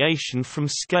deviation from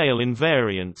scale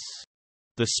invariance.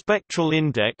 The spectral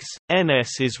index,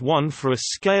 NS, is 1 for a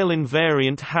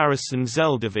scale-invariant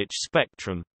Harrison-Zeldovich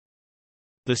spectrum.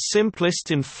 The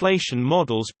simplest inflation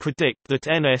models predict that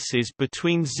NS is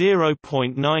between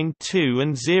 0.92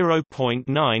 and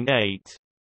 0.98.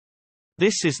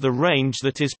 This is the range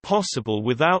that is possible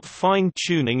without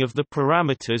fine-tuning of the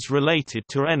parameters related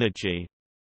to energy.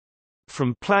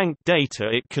 From Planck data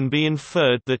it can be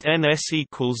inferred that NS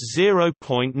equals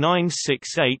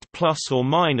 0.968 plus or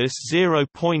minus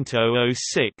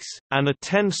 0.006, and a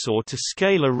tensor to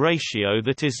scalar ratio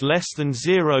that is less than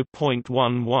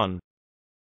 0.11.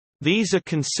 These are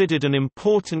considered an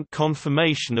important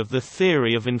confirmation of the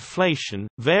theory of inflation.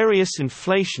 Various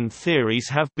inflation theories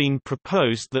have been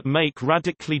proposed that make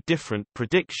radically different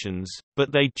predictions,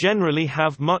 but they generally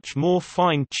have much more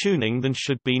fine-tuning than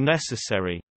should be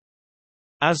necessary.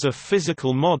 As a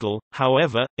physical model,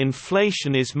 however,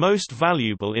 inflation is most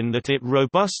valuable in that it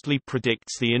robustly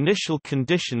predicts the initial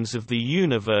conditions of the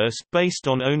universe based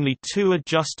on only two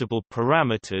adjustable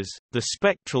parameters, the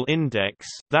spectral index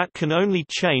that can only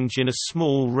change in a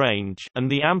small range and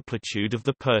the amplitude of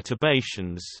the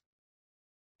perturbations.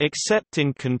 Except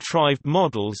in contrived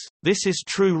models, this is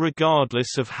true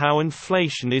regardless of how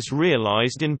inflation is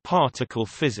realized in particle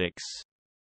physics.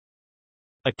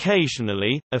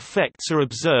 Occasionally, effects are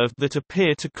observed that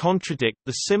appear to contradict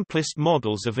the simplest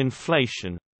models of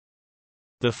inflation.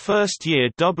 The first-year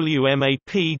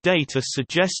WMAP data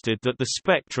suggested that the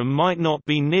spectrum might not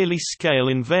be nearly scale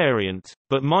invariant,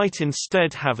 but might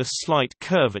instead have a slight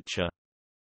curvature.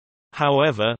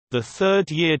 However, the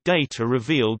third-year data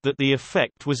revealed that the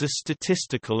effect was a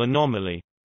statistical anomaly.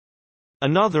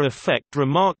 Another effect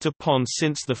remarked upon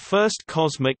since the first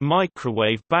cosmic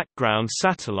microwave background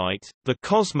satellite, the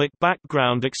Cosmic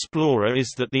Background Explorer, is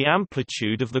that the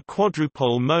amplitude of the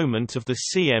quadrupole moment of the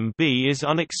CMB is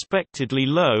unexpectedly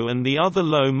low and the other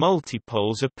low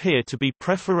multipoles appear to be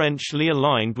preferentially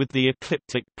aligned with the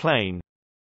ecliptic plane.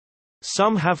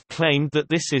 Some have claimed that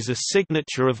this is a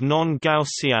signature of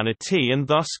non-Gaussianity and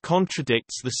thus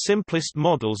contradicts the simplest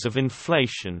models of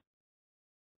inflation.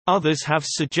 Others have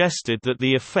suggested that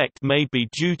the effect may be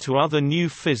due to other new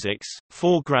physics,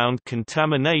 foreground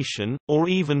contamination, or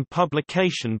even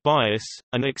publication bias.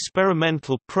 An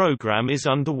experimental program is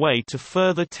underway to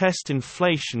further test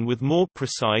inflation with more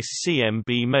precise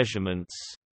CMB measurements.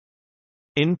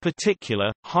 In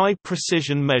particular,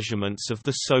 high-precision measurements of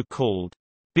the so-called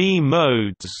B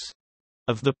modes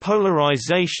of the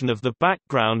polarization of the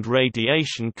background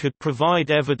radiation could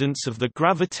provide evidence of the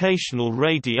gravitational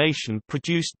radiation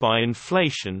produced by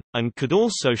inflation, and could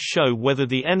also show whether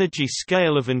the energy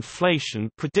scale of inflation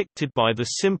predicted by the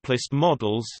simplest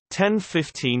models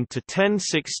 1015 to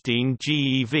 1016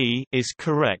 GeV is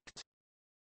correct.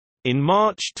 In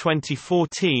March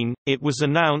 2014, it was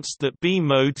announced that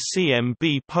B-mode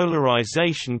CMB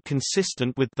polarization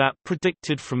consistent with that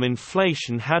predicted from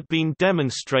inflation had been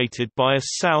demonstrated by a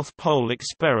South Pole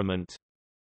experiment.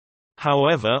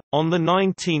 However, on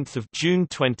 19 June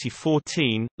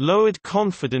 2014, lowered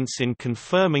confidence in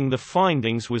confirming the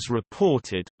findings was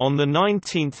reported. On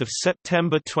 19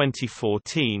 September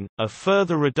 2014, a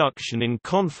further reduction in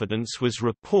confidence was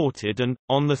reported and,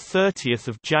 on 30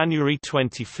 January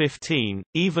 2015,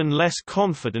 even less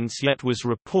confidence yet was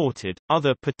reported.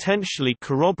 Other potentially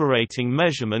corroborating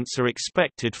measurements are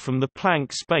expected from the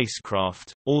Planck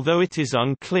spacecraft, although it is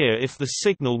unclear if the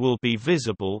signal will be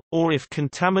visible, or if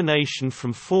contamination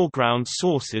from foreground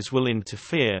sources will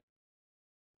interfere.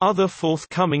 Other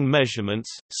forthcoming measurements,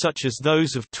 such as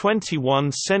those of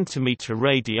 21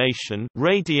 cm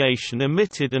radiation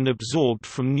emitted and absorbed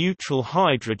from neutral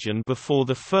hydrogen before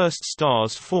the first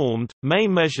stars formed, may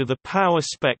measure the power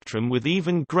spectrum with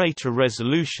even greater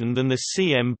resolution than the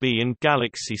CMB and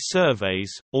galaxy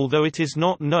surveys, although it is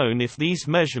not known if these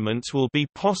measurements will be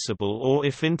possible or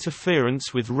if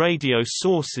interference with radio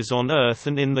sources on Earth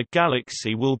and in the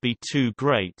galaxy will be too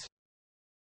great.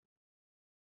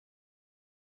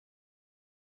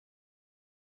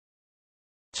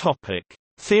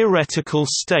 Theoretical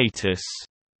status.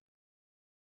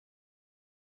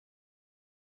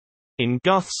 In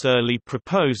Guth's early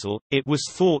proposal, it was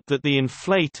thought that the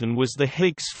inflaton was the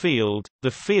Higgs field, the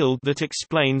field that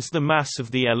explains the mass of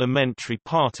the elementary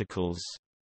particles.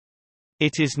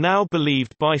 It is now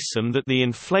believed by some that the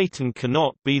inflaton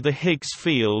cannot be the Higgs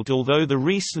field, although the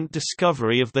recent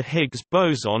discovery of the Higgs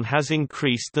boson has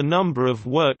increased the number of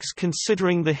works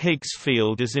considering the Higgs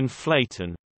field as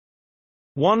inflaton.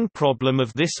 One problem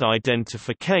of this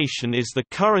identification is the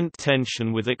current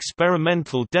tension with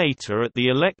experimental data at the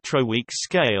electroweak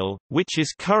scale, which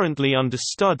is currently under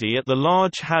study at the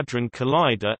Large Hadron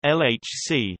Collider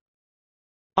 (LHC).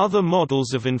 Other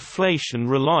models of inflation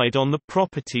relied on the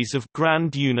properties of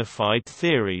grand unified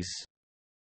theories.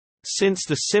 Since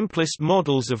the simplest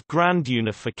models of grand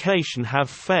unification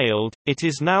have failed, it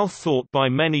is now thought by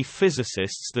many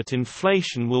physicists that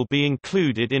inflation will be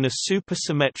included in a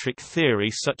supersymmetric theory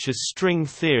such as string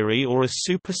theory or a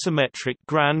supersymmetric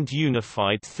grand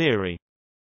unified theory.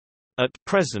 At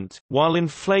present, while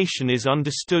inflation is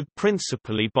understood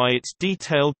principally by its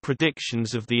detailed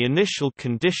predictions of the initial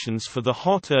conditions for the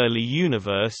hot early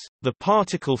universe, the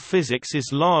particle physics is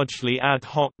largely ad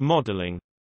hoc modeling.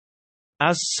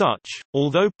 As such,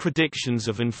 although predictions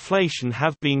of inflation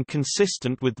have been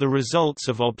consistent with the results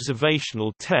of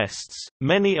observational tests,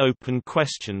 many open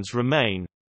questions remain.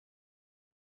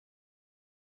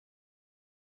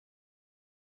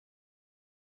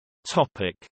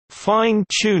 Topic: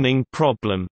 Fine-tuning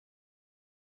problem.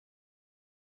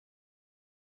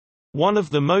 One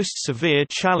of the most severe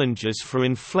challenges for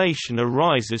inflation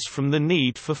arises from the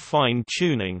need for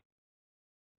fine-tuning.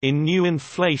 In new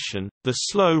inflation, the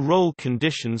slow roll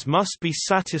conditions must be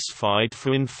satisfied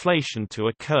for inflation to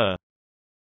occur.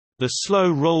 The slow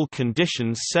roll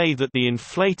conditions say that the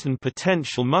inflaton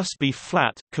potential must be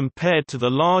flat compared to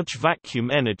the large vacuum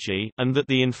energy and that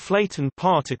the inflaton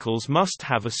particles must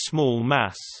have a small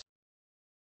mass.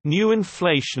 New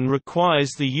inflation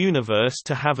requires the universe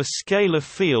to have a scalar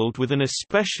field with an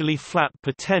especially flat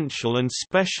potential and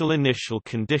special initial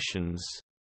conditions.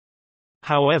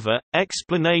 However,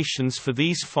 explanations for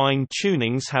these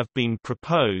fine-tunings have been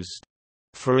proposed.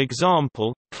 For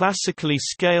example, classically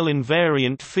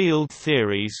scale-invariant field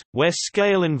theories, where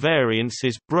scale invariance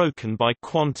is broken by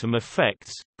quantum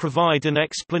effects, provide an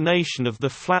explanation of the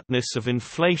flatness of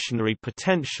inflationary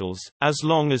potentials, as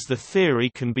long as the theory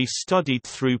can be studied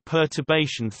through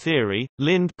perturbation theory.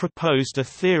 Lind proposed a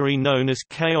theory known as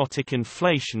chaotic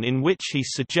inflation, in which he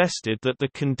suggested that the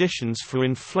conditions for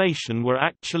inflation were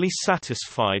actually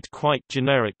satisfied quite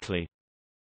generically.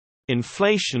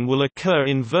 Inflation will occur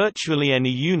in virtually any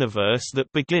universe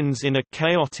that begins in a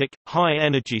chaotic,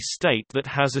 high-energy state that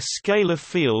has a scalar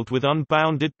field with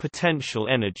unbounded potential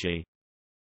energy.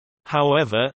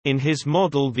 However, in his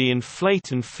model the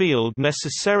inflaton field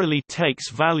necessarily takes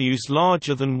values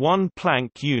larger than 1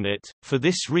 Planck unit. For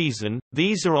this reason,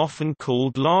 these are often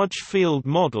called large field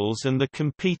models and the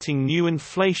competing new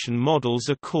inflation models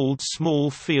are called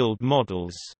small field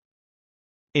models.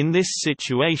 In this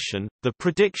situation, the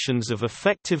predictions of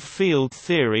effective field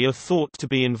theory are thought to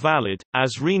be invalid,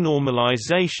 as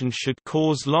renormalization should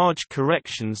cause large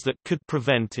corrections that could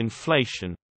prevent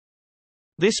inflation.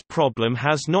 This problem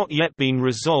has not yet been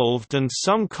resolved, and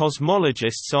some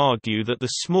cosmologists argue that the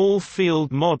small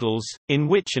field models, in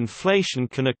which inflation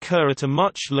can occur at a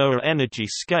much lower energy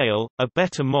scale, are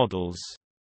better models.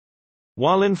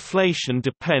 While inflation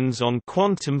depends on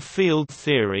quantum field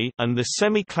theory and the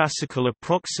semi-classical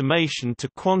approximation to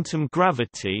quantum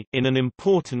gravity in an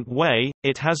important way,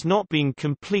 it has not been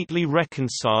completely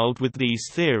reconciled with these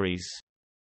theories.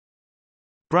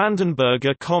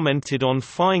 Brandenburger commented on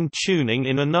fine-tuning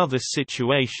in another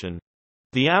situation.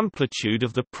 The amplitude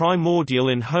of the primordial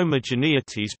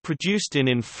inhomogeneities produced in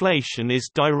inflation is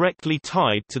directly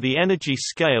tied to the energy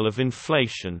scale of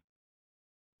inflation.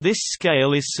 This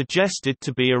scale is suggested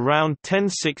to be around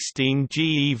 1016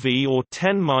 GeV or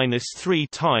 10⁻³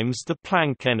 times the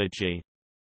Planck energy.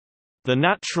 The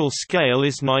natural scale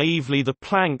is naively the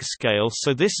Planck scale,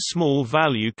 so this small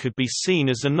value could be seen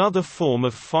as another form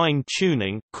of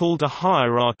fine-tuning called a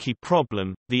hierarchy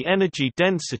problem. The energy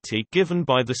density given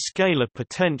by the scalar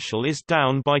potential is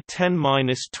down by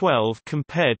 10⁻12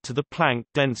 compared to the Planck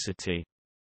density.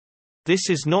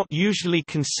 This is not usually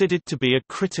considered to be a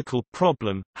critical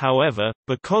problem, however,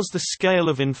 because the scale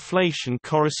of inflation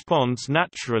corresponds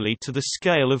naturally to the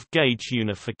scale of gauge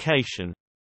unification.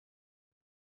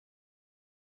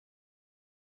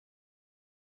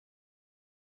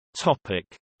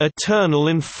 Eternal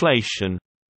inflation.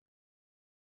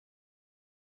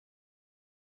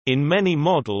 In many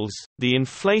models, the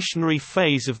inflationary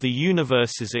phase of the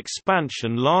universe's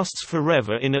expansion lasts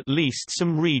forever in at least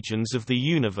some regions of the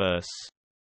universe.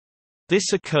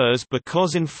 This occurs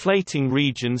because inflating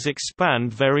regions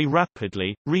expand very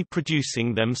rapidly,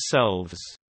 reproducing themselves.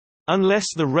 Unless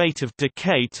the rate of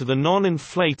decay to the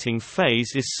non-inflating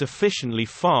phase is sufficiently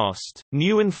fast,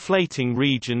 new inflating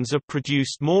regions are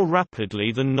produced more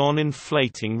rapidly than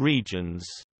non-inflating regions.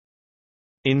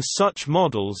 In such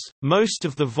models, most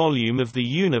of the volume of the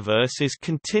universe is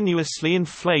continuously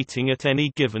inflating at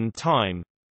any given time.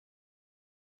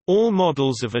 All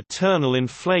models of eternal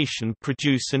inflation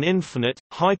produce an infinite,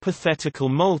 hypothetical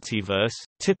multiverse,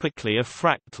 typically a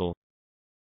fractal.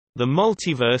 The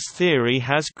multiverse theory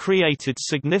has created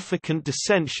significant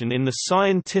dissension in the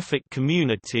scientific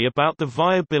community about the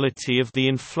viability of the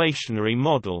inflationary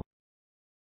model.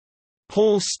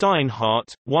 Paul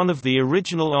Steinhardt, one of the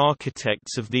original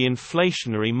architects of the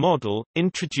inflationary model,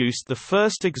 introduced the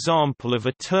first example of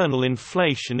eternal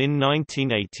inflation in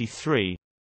 1983.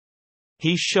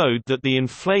 He showed that the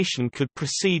inflation could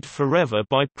proceed forever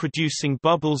by producing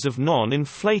bubbles of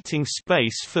non-inflating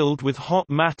space filled with hot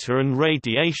matter and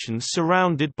radiation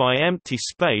surrounded by empty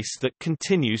space that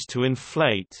continues to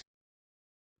inflate.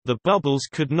 The bubbles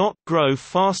could not grow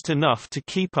fast enough to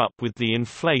keep up with the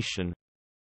inflation.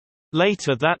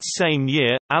 Later that same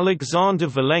year, Alexander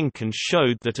Vilenkin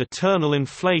showed that eternal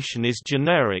inflation is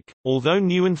generic. Although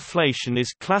new inflation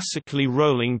is classically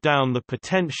rolling down the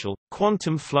potential,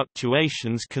 quantum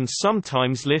fluctuations can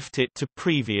sometimes lift it to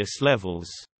previous levels.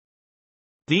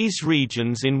 These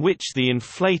regions in which the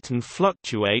inflaton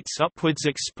fluctuates upwards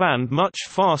expand much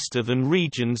faster than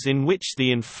regions in which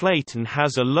the inflaton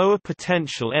has a lower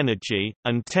potential energy,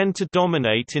 and tend to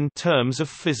dominate in terms of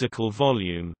physical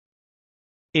volume.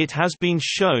 It has been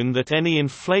shown that any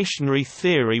inflationary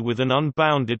theory with an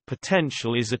unbounded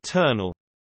potential is eternal.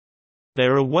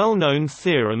 There are well-known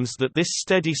theorems that this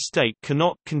steady state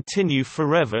cannot continue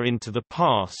forever into the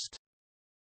past.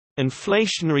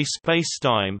 Inflationary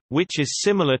spacetime, which is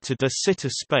similar to de Sitter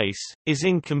space, is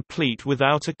incomplete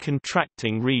without a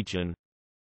contracting region.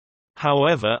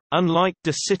 However, unlike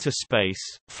de Sitter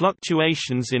space,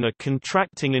 fluctuations in a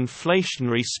contracting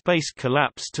inflationary space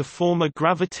collapse to form a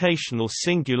gravitational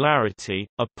singularity,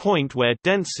 a point where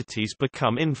densities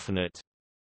become infinite.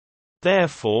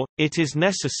 Therefore, it is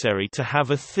necessary to have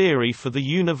a theory for the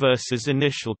universe's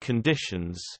initial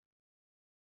conditions.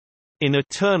 In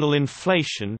eternal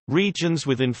inflation, regions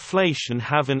with inflation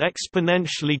have an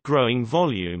exponentially growing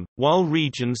volume, while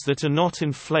regions that are not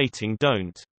inflating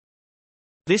don't.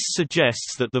 This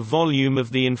suggests that the volume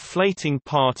of the inflating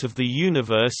part of the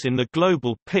universe in the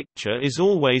global picture is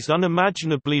always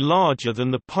unimaginably larger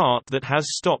than the part that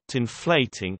has stopped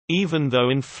inflating, even though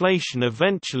inflation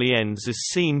eventually ends as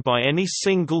seen by any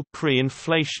single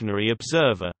pre-inflationary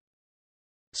observer.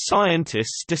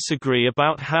 Scientists disagree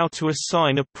about how to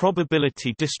assign a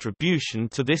probability distribution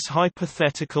to this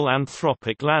hypothetical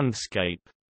anthropic landscape.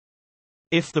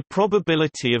 If the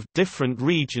probability of different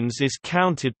regions is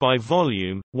counted by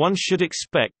volume, one should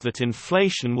expect that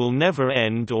inflation will never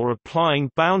end, or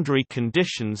applying boundary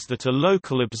conditions that a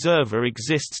local observer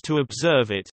exists to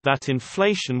observe it, that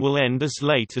inflation will end as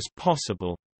late as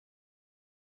possible.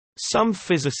 Some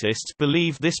physicists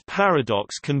believe this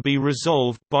paradox can be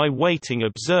resolved by weighting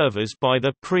observers by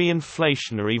their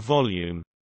pre-inflationary volume.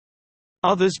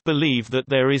 Others believe that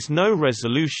there is no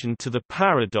resolution to the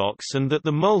paradox and that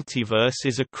the multiverse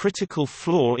is a critical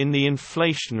flaw in the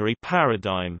inflationary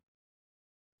paradigm.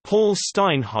 Paul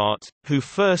Steinhardt, who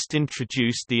first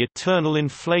introduced the eternal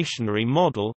inflationary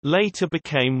model, later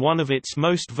became one of its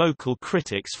most vocal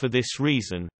critics for this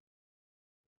reason.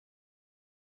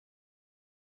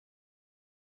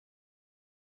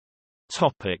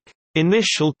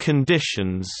 Initial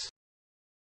conditions.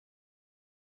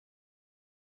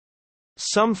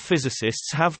 Some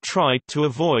physicists have tried to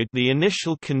avoid the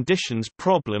initial conditions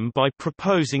problem by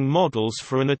proposing models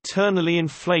for an eternally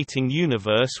inflating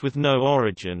universe with no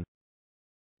origin.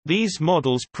 These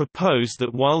models propose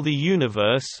that while the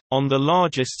universe, on the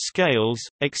largest scales,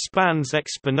 expands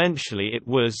exponentially, it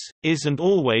was, is and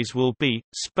always will be,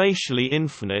 spatially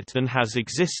infinite and has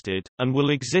existed, and will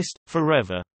exist,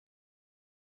 forever.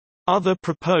 Other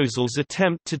proposals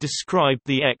attempt to describe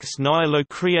the ex nihilo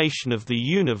creation of the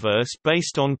universe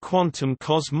based on quantum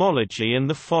cosmology and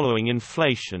the following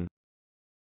inflation.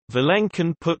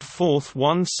 Vilenkin put forth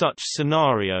one such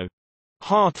scenario.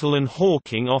 Hartle and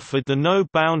Hawking offered the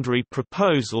no-boundary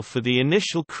proposal for the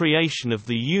initial creation of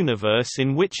the universe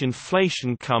in which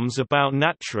inflation comes about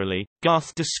naturally.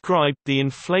 Guth described the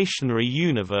inflationary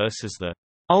universe as the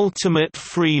ultimate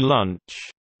free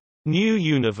lunch. New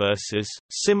universes,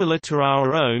 similar to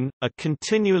our own, are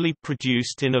continually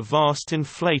produced in a vast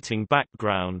inflating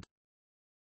background.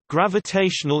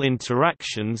 Gravitational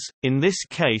interactions, in this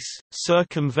case,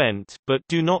 circumvent but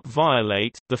do not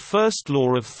violate the first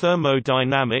law of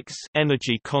thermodynamics,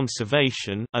 energy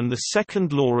conservation, and the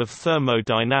second law of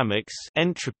thermodynamics,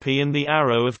 entropy and the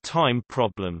arrow of time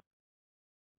problem.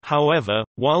 However,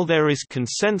 while there is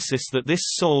consensus that this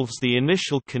solves the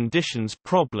initial conditions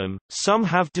problem, some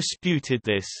have disputed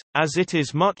this, as it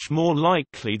is much more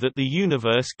likely that the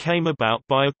universe came about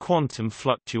by a quantum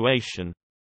fluctuation.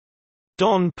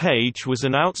 Don Page was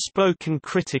an outspoken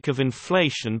critic of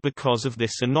inflation because of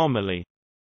this anomaly.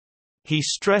 He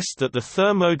stressed that the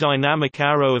thermodynamic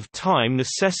arrow of time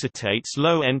necessitates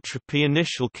low-entropy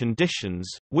initial conditions,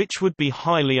 which would be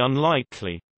highly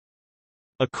unlikely.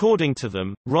 According to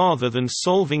them, rather than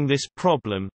solving this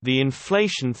problem, the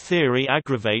inflation theory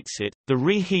aggravates it. The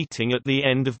reheating at the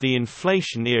end of the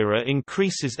inflation era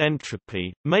increases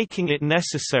entropy, making it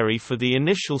necessary for the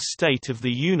initial state of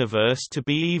the universe to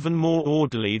be even more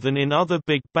orderly than in other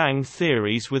Big Bang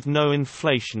theories with no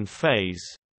inflation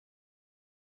phase.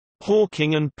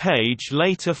 Hawking and Page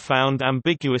later found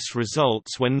ambiguous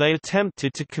results when they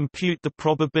attempted to compute the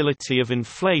probability of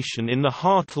inflation in the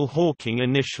Hartle-Hawking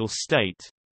initial state.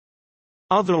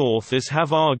 Other authors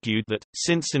have argued that,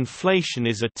 since inflation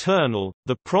is eternal,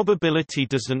 the probability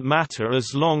doesn't matter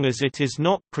as long as it is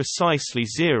not precisely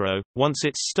zero. Once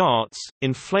it starts,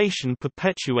 inflation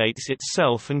perpetuates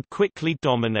itself and quickly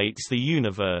dominates the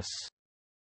universe.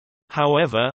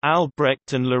 However,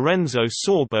 Albrecht and Lorenzo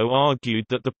Sorbo argued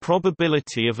that the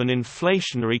probability of an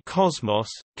inflationary cosmos,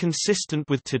 consistent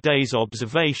with today's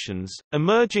observations,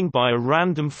 emerging by a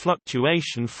random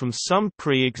fluctuation from some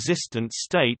pre-existent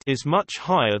state is much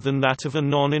higher than that of a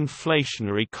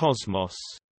non-inflationary cosmos.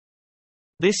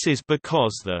 This is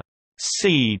because the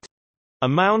seed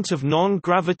amount of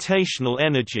non-gravitational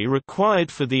energy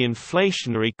required for the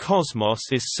inflationary cosmos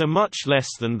is so much less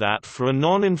than that for a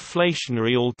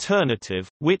non-inflationary alternative,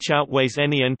 which outweighs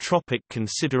any entropic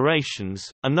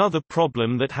considerations. Another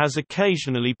problem that has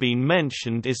occasionally been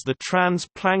mentioned is the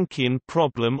trans-Planckian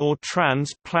problem or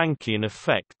trans-Planckian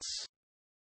effects.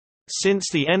 Since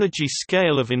the energy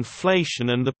scale of inflation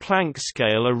and the Planck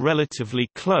scale are relatively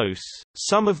close,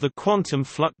 some of the quantum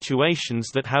fluctuations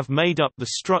that have made up the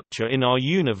structure in our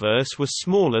universe were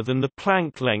smaller than the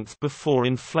Planck length before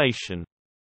inflation.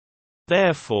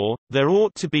 Therefore, there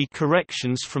ought to be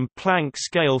corrections from Planck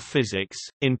scale physics,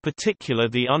 in particular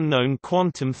the unknown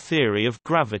quantum theory of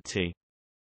gravity.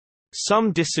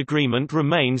 Some disagreement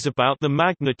remains about the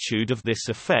magnitude of this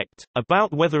effect,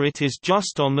 about whether it is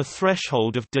just on the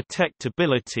threshold of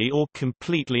detectability or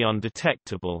completely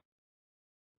undetectable.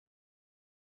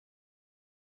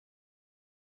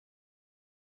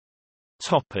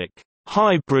 Topic: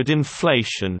 Hybrid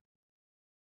inflation.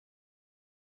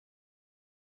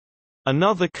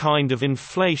 Another kind of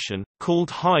inflation, called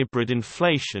hybrid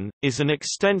inflation, is an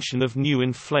extension of new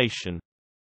inflation.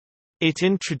 It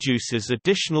introduces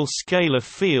additional scalar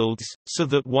fields, so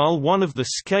that while one of the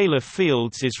scalar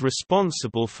fields is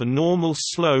responsible for normal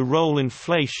slow roll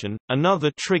inflation, another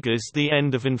triggers the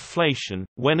end of inflation.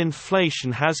 When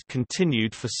inflation has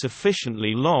continued for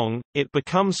sufficiently long, it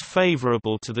becomes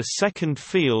favorable to the second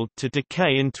field to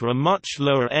decay into a much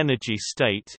lower energy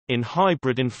state. In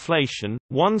hybrid inflation,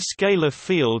 one scalar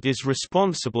field is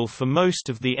responsible for most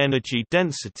of the energy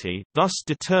density, thus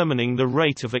determining the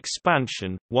rate of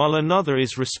expansion, while another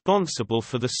is responsible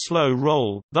for the slow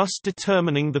roll, thus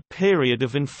determining the period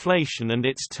of inflation and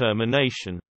its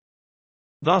termination.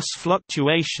 Thus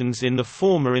fluctuations in the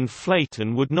former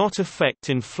inflaton would not affect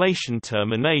inflation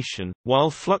termination, while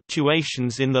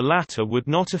fluctuations in the latter would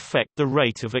not affect the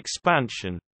rate of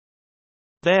expansion.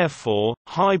 Therefore,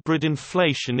 hybrid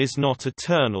inflation is not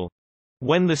eternal.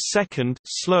 When the second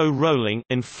slow-rolling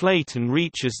inflaton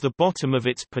reaches the bottom of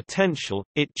its potential,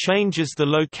 it changes the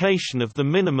location of the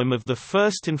minimum of the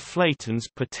first inflaton's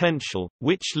potential,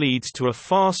 which leads to a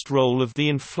fast roll of the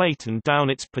inflaton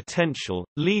down its potential,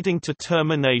 leading to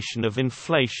termination of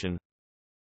inflation.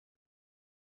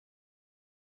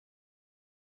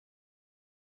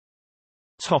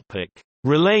 Topic: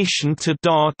 Relation to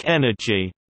dark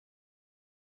energy.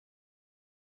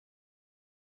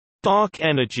 Dark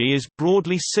energy is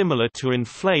broadly similar to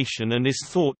inflation and is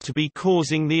thought to be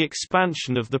causing the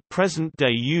expansion of the present-day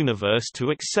universe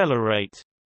to accelerate.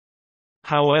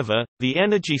 However, the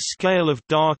energy scale of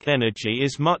dark energy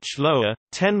is much lower,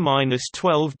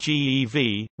 10⁻12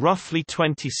 GeV, roughly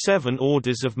 27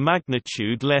 orders of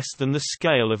magnitude less than the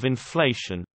scale of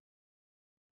inflation.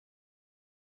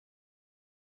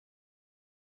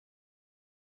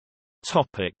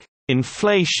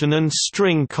 Inflation and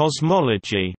string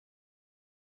cosmology.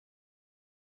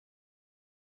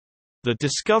 The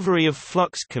discovery of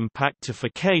flux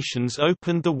compactifications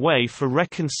opened the way for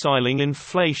reconciling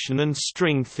inflation and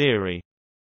string theory.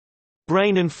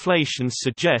 Brane inflation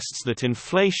suggests that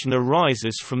inflation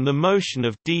arises from the motion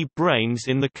of d branes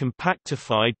in the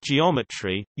compactified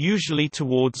geometry, usually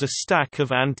towards a stack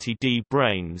of anti-d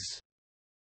branes.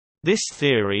 This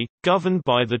theory, governed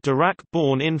by the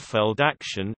Dirac-Born-Infeld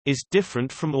action, is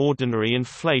different from ordinary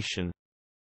inflation.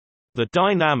 The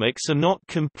dynamics are not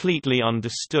completely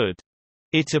understood.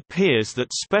 It appears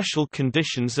that special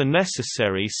conditions are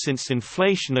necessary since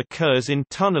inflation occurs in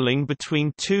tunneling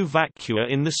between two vacua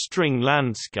in the string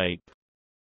landscape.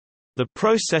 The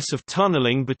process of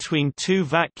tunneling between two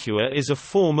vacua is a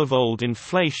form of old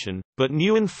inflation, but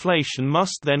new inflation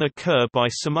must then occur by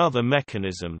some other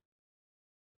mechanism.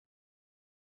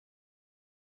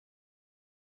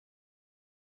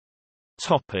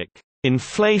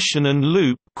 Inflation and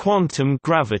loop quantum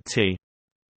gravity.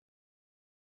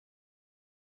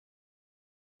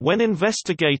 When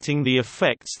investigating the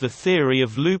effects the theory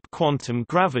of loop quantum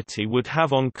gravity would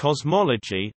have on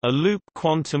cosmology, a loop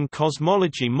quantum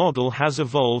cosmology model has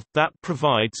evolved that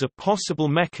provides a possible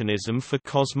mechanism for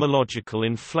cosmological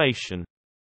inflation.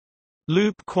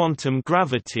 Loop quantum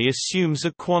gravity assumes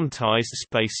a quantized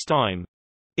spacetime.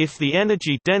 If the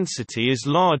energy density is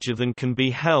larger than can be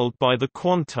held by the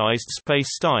quantized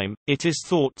spacetime, it is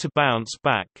thought to bounce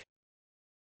back.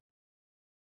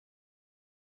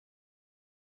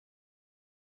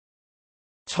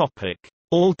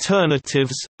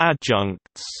 Alternatives,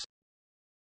 adjuncts.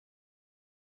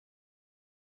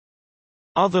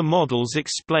 Other models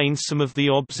explain some of the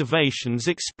observations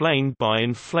explained by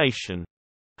inflation.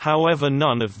 However,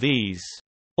 none of these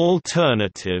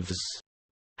alternatives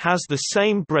has the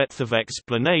same breadth of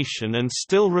explanation and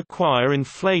still require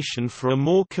inflation for a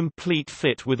more complete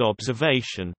fit with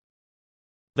observation.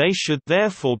 They should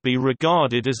therefore be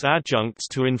regarded as adjuncts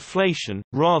to inflation,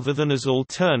 rather than as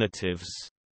alternatives.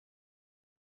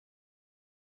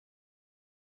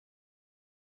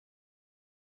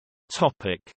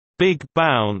 Big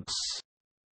bounce.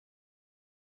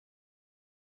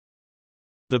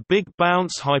 The Big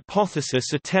Bounce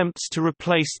hypothesis attempts to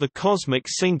replace the cosmic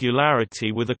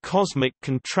singularity with a cosmic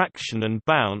contraction and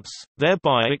bounce,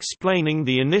 thereby explaining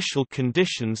the initial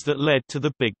conditions that led to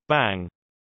the Big Bang.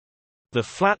 The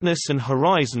flatness and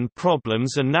horizon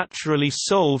problems are naturally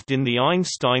solved in the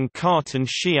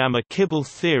Einstein-Cartan-Sciama-Kibble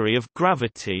theory of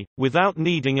gravity, without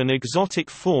needing an exotic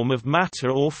form of matter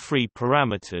or free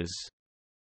parameters.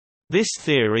 This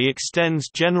theory extends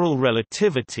general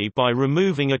relativity by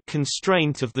removing a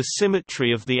constraint of the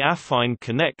symmetry of the affine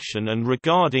connection and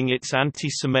regarding its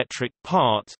antisymmetric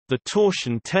part, the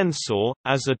torsion tensor,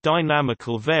 as a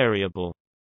dynamical variable.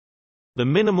 The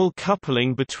minimal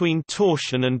coupling between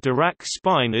torsion and Dirac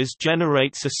spinors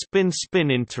generates a spin-spin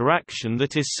interaction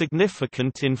that is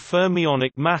significant in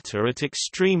fermionic matter at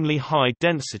extremely high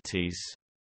densities.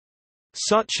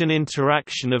 Such an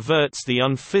interaction averts the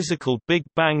unphysical Big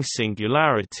Bang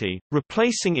singularity,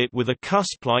 replacing it with a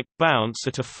cusp-like bounce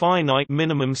at a finite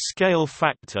minimum scale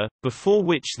factor, before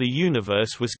which the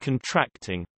universe was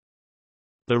contracting.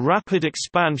 The rapid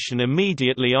expansion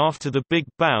immediately after the Big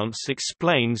Bounce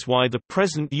explains why the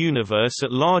present universe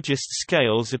at largest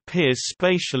scales appears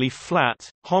spatially flat,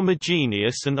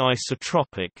 homogeneous and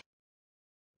isotropic.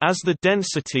 As the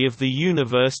density of the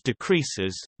universe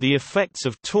decreases, the effects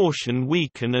of torsion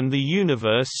weaken and the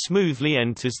universe smoothly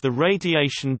enters the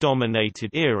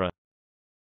radiation-dominated era.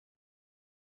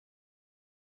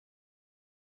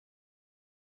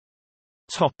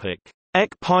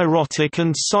 Ekpyrotic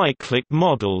and cyclic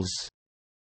models.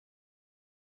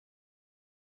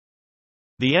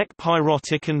 The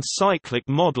ekpyrotic and cyclic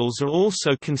models are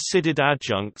also considered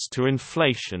adjuncts to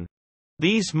inflation.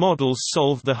 These models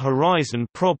solve the horizon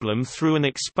problem through an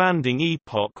expanding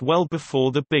epoch well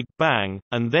before the Big Bang,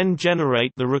 and then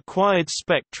generate the required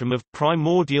spectrum of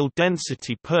primordial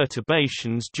density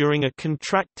perturbations during a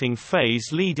contracting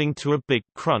phase leading to a big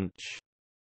crunch.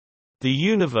 The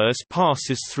universe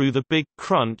passes through the Big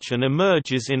Crunch and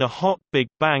emerges in a hot Big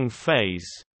Bang phase.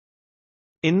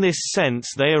 In this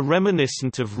sense they are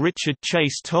reminiscent of Richard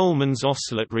Chase Tolman's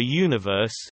oscillatory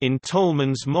universe. In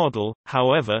Tolman's model,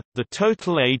 however, the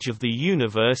total age of the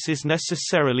universe is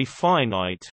necessarily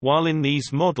finite, while in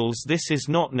these models this is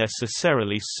not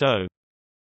necessarily so.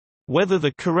 Whether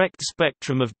the correct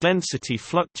spectrum of density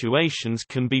fluctuations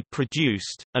can be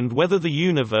produced, and whether the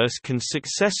universe can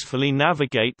successfully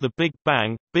navigate the Big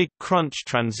Bang, Big Crunch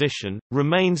transition,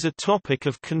 remains a topic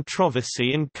of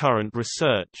controversy in current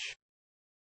research.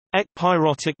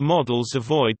 Ekpyrotic models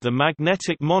avoid the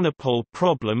magnetic-monopole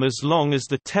problem as long as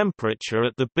the temperature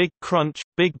at the Big Crunch,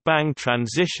 Big Bang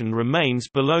transition remains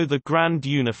below the grand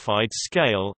unified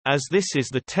scale, as this is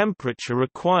the temperature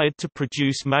required to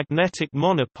produce magnetic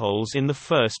monopoles in the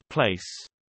first place.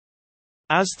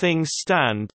 As things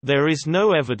stand, there is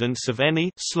no evidence of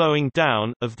any slowing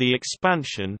down of the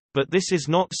expansion, but this is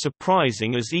not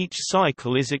surprising as each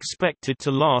cycle is expected to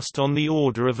last on the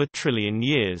order of 1 trillion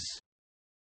years.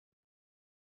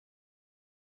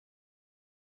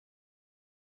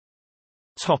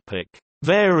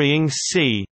 Varying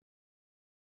C.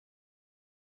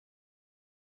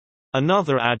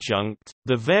 Another adjunct,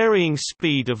 the varying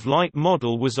speed of light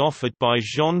model, was offered by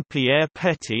Jean-Pierre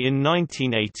Petit in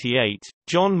 1988,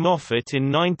 John Moffat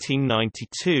in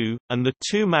 1992, and the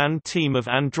two-man team of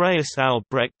Andreas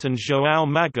Albrecht and João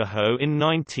Magalhães in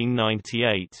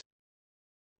 1998.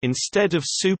 Instead of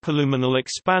superluminal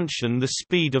expansion, the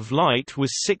speed of light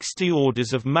was 60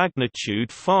 orders of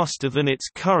magnitude faster than its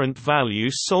current value,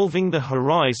 solving the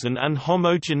horizon and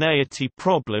homogeneity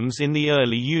problems in the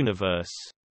early universe.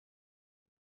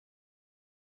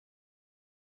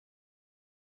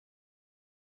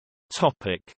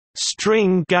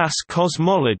 String gas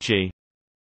cosmology.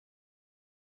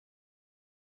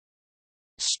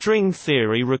 String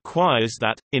theory requires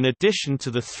that, in addition to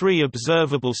the 3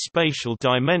 observable spatial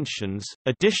dimensions,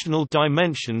 additional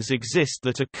dimensions exist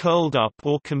that are curled up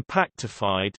or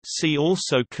compactified. See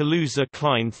also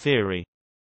Kaluza-Klein theory.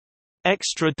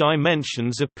 Extra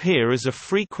dimensions appear as a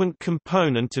frequent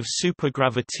component of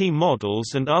supergravity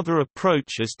models and other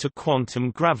approaches to quantum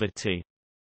gravity.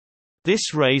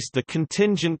 This raised the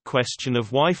contingent question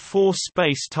of why 4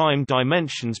 space-time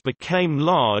dimensions became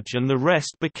large and the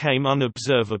rest became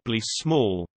unobservably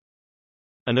small.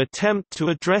 An attempt to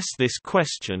address this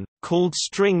question, called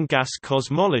string gas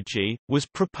cosmology, was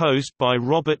proposed by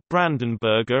Robert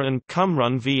Brandenberger and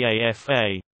Qumran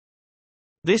VAFA.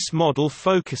 This model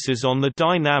focuses on the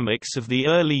dynamics of the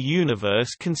early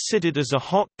universe considered as a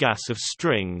hot gas of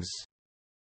strings.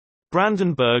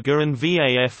 Brandenberger and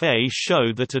VAFA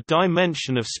show that a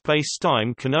dimension of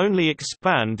spacetime can only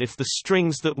expand if the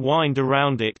strings that wind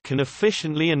around it can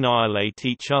efficiently annihilate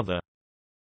each other.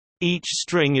 Each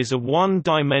string is a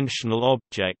one-dimensional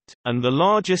object, and the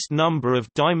largest number of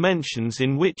dimensions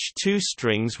in which 2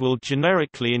 strings will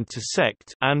generically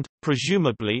intersect and,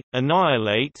 presumably,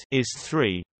 annihilate is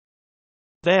 3.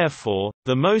 Therefore,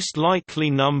 the most likely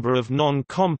number of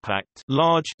non-compact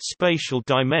large spatial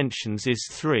dimensions is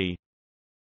 3.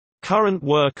 Current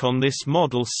work on this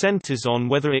model centers on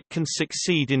whether it can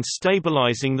succeed in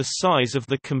stabilizing the size of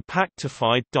the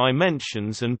compactified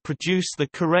dimensions and produce the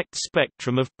correct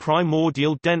spectrum of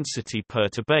primordial density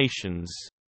perturbations.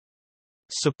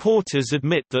 Supporters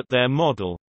admit that their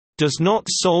model does not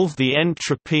solve the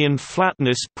entropy and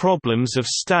flatness problems of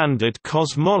standard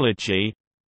cosmology,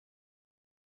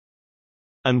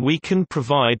 and we can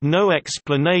provide no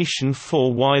explanation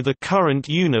for why the current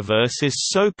universe is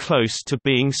so close to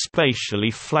being spatially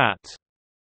flat.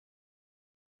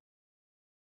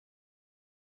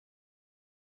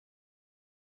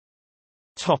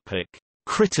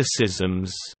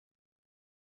 Criticisms.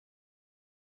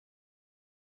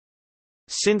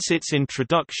 Since its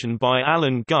introduction by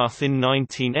Alan Guth in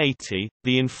 1980,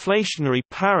 the inflationary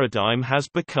paradigm has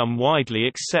become widely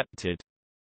accepted.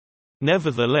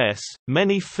 Nevertheless,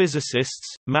 many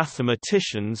physicists,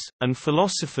 mathematicians, and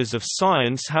philosophers of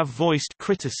science have voiced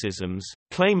criticisms,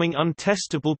 claiming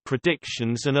untestable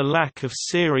predictions and a lack of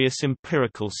serious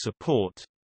empirical support.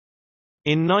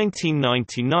 In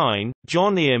 1999,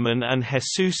 John Earman and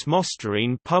Jesus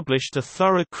Mosterin published a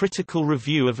thorough critical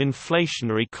review of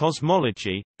inflationary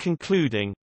cosmology,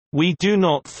 concluding, "We do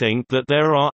not think that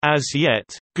there are, as yet,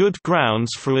 good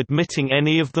grounds for admitting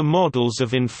any of the models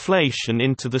of inflation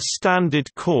into the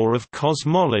standard core of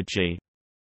cosmology."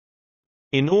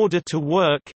 In order to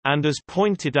work, and as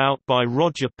pointed out by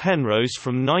Roger Penrose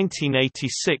from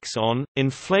 1986 on,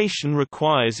 inflation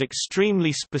requires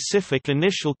extremely specific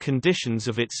initial conditions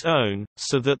of its own,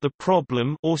 so that the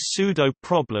problem or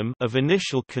pseudo-problem of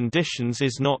initial conditions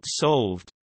is not solved.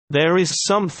 There is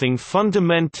something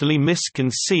fundamentally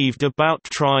misconceived about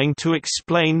trying to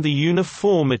explain the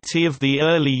uniformity of the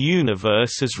early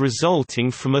universe as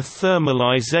resulting from a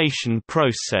thermalization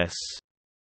process.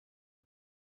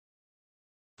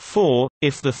 For,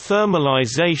 if the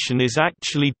thermalization is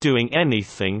actually doing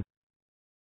anything,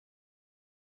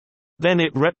 then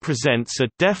it represents a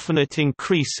definite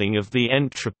increasing of the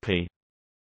entropy.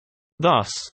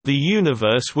 Thus, the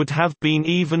universe would have been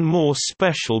even more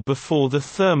special before the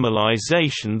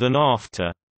thermalization than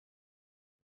after.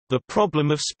 The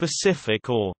problem of specific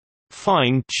or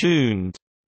fine-tuned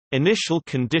initial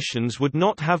conditions would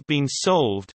not have been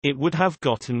solved, it would have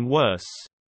gotten worse.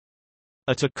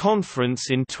 At a conference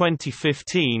in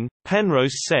 2015,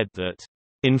 Penrose said that,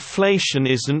 "Inflation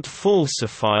isn't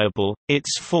falsifiable,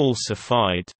 it's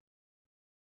falsified."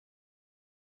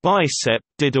 Bicep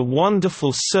did a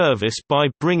wonderful service by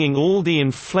bringing all the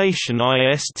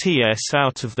inflationists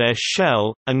out of their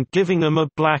shell, and giving them a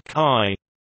black eye.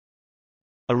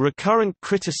 A recurrent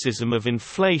criticism of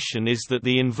inflation is that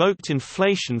the invoked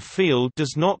inflation field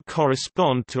does not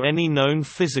correspond to any known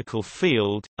physical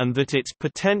field, and that its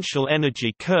potential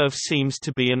energy curve seems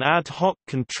to be an ad hoc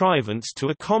contrivance to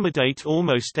accommodate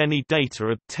almost any data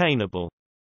obtainable.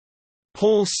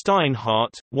 Paul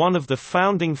Steinhardt, one of the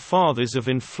founding fathers of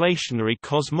inflationary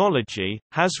cosmology,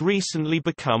 has recently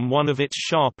become one of its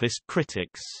sharpest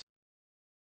critics.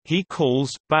 He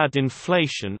calls bad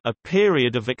inflation a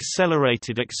period of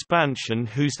accelerated expansion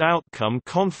whose outcome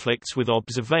conflicts with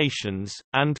observations,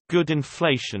 and good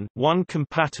inflation one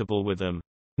compatible with them.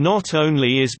 Not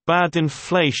only is bad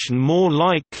inflation more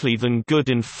likely than good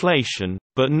inflation,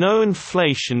 but no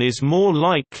inflation is more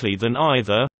likely than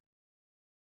either.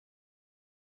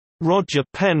 Roger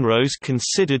Penrose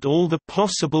considered all the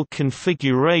possible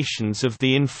configurations of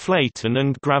the inflaton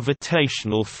and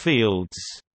gravitational fields.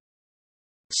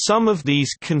 Some of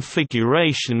these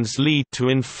configurations lead to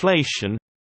inflation.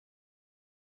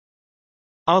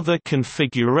 Other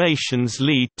configurations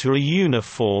lead to a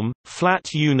uniform,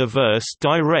 flat universe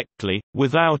directly,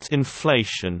 without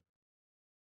inflation.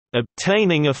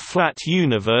 Obtaining a flat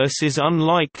universe is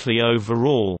unlikely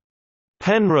overall.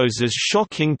 Penrose's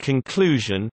shocking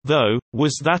conclusion, though,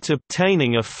 was that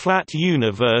obtaining a flat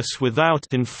universe without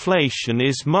inflation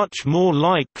is much more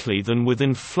likely than with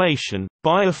inflation,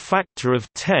 by a factor of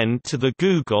 10 to the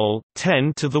googol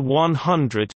 10 to the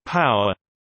 100 power.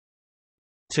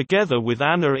 Together with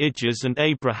Anna Idges and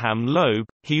Abraham Loeb,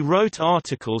 he wrote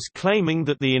articles claiming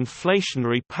that the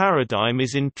inflationary paradigm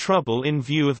is in trouble in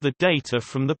view of the data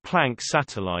from the Planck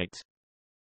satellite.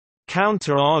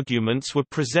 Counter-arguments were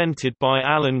presented by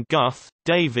Alan Guth,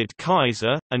 David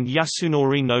Kaiser, and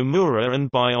Yasunori Nomura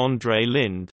and by André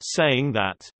Linde, saying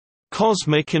that,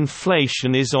 "Cosmic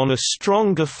inflation is on a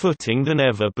stronger footing than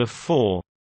ever before."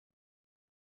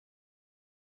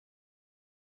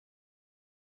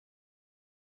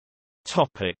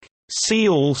 See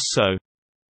also: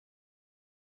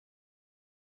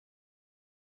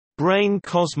 Brane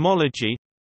cosmology,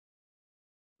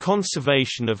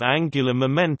 conservation of angular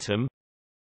momentum,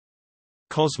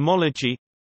 cosmology,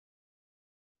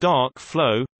 dark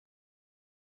flow,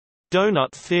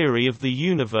 donut theory of the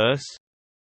universe,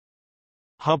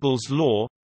 Hubble's law,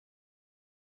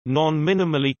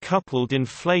 non-minimally coupled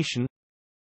inflation,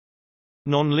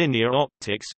 nonlinear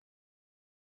optics,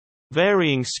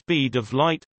 varying speed of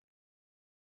light,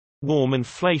 warm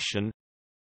inflation.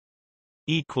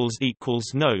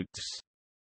 Notes